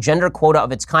state-mandated gender quota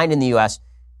of its kind in the U.S.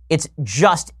 It's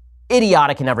just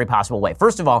idiotic in every possible way.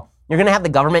 First of all, you're going to have the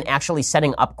government actually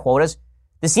setting up quotas.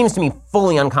 This seems to me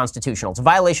fully unconstitutional. It's a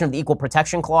violation of the Equal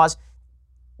Protection Clause.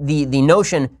 The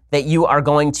notion that you are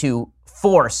going to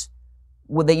force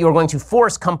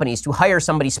companies to hire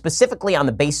somebody specifically on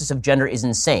the basis of gender is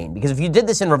insane. Because if you did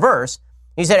this in reverse,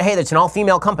 you said, hey, it's an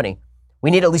all-female company.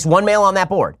 We need at least one male on that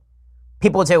board.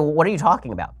 People would say, well, what are you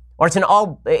talking about? Or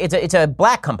it's a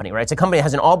black company, right? It's a company that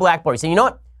has an all-black board. You say, you know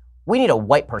what? We need a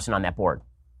white person on that board.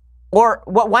 Or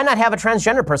why not have a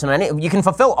transgender person on it? You can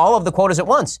fulfill all of the quotas at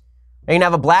once. You can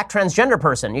have a black transgender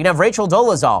person. You can have Rachel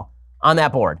Dolezal on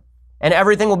that board. And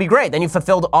everything will be great. Then you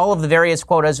fulfilled all of the various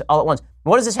quotas all at once.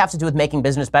 What does this have to do with making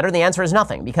business better? The answer is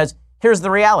nothing, because here's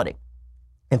the reality.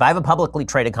 If I have a publicly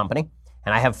traded company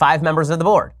and I have 5 members of the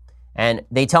board and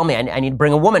they tell me I need to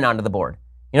bring a woman onto the board,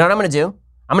 you know what I'm going to do?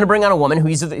 I'm going to bring on a woman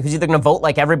who's either going to vote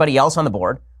like everybody else on the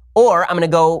board, or I'm going to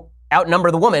go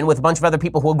outnumber the woman with a bunch of other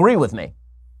people who agree with me.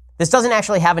 This doesn't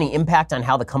actually have any impact on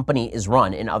how the company is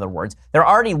run, in other words. There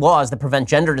are already laws that prevent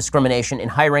gender discrimination in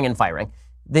hiring and firing.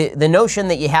 The notion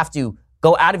that you have to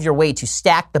go out of your way to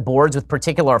stack the boards with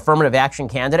particular affirmative action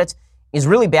candidates is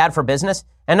really bad for business.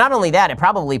 And not only that, it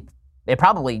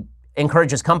probably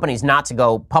encourages companies not to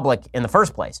go public in the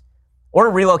first place or to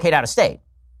relocate out of state.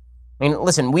 I mean,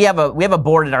 listen, we have a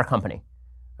board at our company.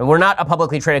 And we're not a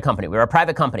publicly traded company. We're a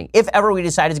private company. If ever we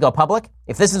decided to go public,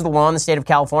 if this is the law in the state of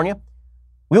California,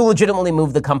 we will legitimately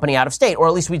move the company out of state, or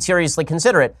at least we'd seriously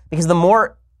consider it, because the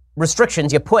more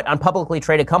restrictions you put on publicly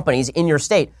traded companies in your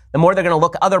state, the more they're going to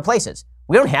look other places.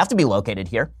 We don't have to be located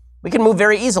here. We can move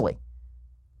very easily.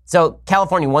 So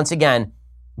California, once again,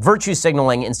 virtue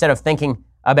signaling instead of thinking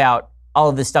about all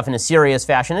of this stuff in a serious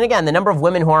fashion. And again, the number of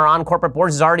women who are on corporate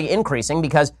boards is already increasing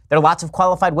because there are lots of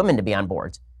qualified women to be on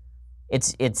boards.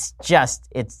 It's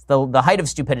the height of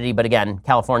stupidity. But again,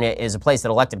 California is a place that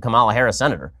elected Kamala Harris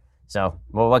senator. So,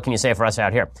 well, what can you say for us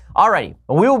out here? Alrighty,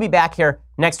 well, we will be back here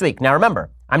next week. Now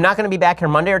remember, I'm not going to be back here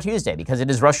Monday or Tuesday because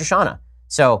it is Rosh Hashanah.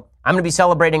 So I'm going to be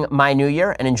celebrating my new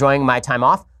year and enjoying my time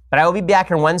off. But I will be back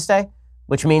here Wednesday,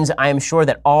 which means I am sure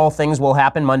that all things will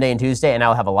happen Monday and Tuesday, and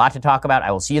I'll have a lot to talk about.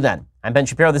 I will see you then. I'm Ben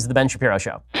Shapiro. This is The Ben Shapiro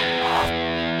Show.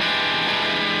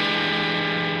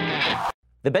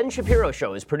 The Ben Shapiro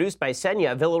Show is produced by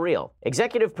Senya Villarreal,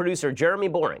 executive producer Jeremy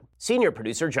Boring, senior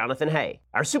producer Jonathan Hay.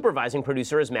 Our supervising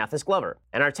producer is Mathis Glover,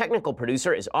 and our technical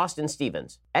producer is Austin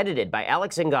Stevens. Edited by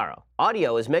Alex Zingaro.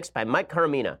 Audio is mixed by Mike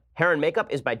Caramina. Hair and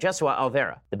makeup is by Jesua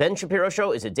Alvera. The Ben Shapiro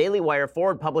Show is a Daily Wire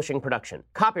Forward Publishing production.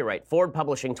 Copyright Forward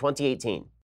Publishing 2018.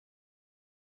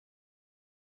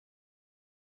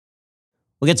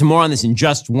 We'll get to more on this in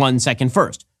just 1 second.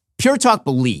 First, Pure Talk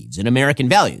believes in American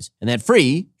values, and that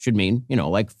free should mean,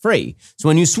 like free. So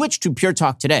when you switch to Pure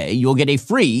Talk today, you'll get a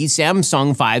free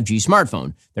Samsung 5G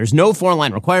smartphone. There's no foreign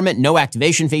line requirement, no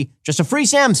activation fee, just a free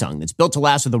Samsung that's built to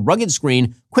last with a rugged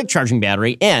screen, quick charging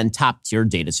battery, and top-tier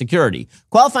data security.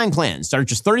 Qualifying plans start at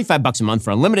just $35 a month for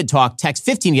unlimited talk, text,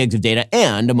 15 gigs of data,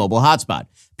 and a mobile hotspot.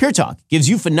 Pure Talk gives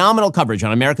you phenomenal coverage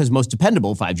on America's most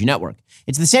dependable 5G network.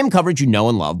 It's the same coverage you know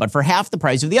and love, but for half the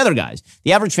price of the other guys.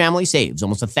 The average family saves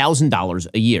almost $1,000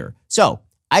 a year. So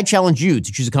I challenge you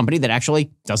to choose a company that actually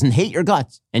doesn't hate your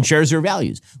guts and shares your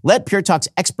values. Let Pure Talk's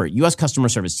expert U.S. customer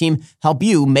service team help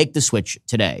you make the switch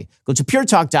today. Go to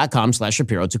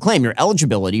puretalk.com/Shapiro to claim your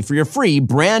eligibility for your free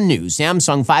brand new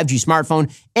Samsung 5G smartphone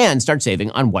and start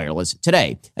saving on wireless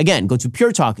today. Again, go to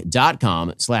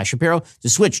puretalk.com/Shapiro to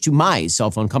switch to my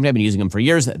cell phone company. I've been using them for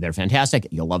years. They're fantastic.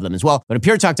 You'll love them as well. Go to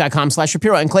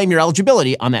puretalk.com/Shapiro and claim your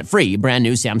eligibility on that free brand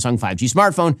new Samsung 5G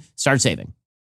smartphone. Start saving.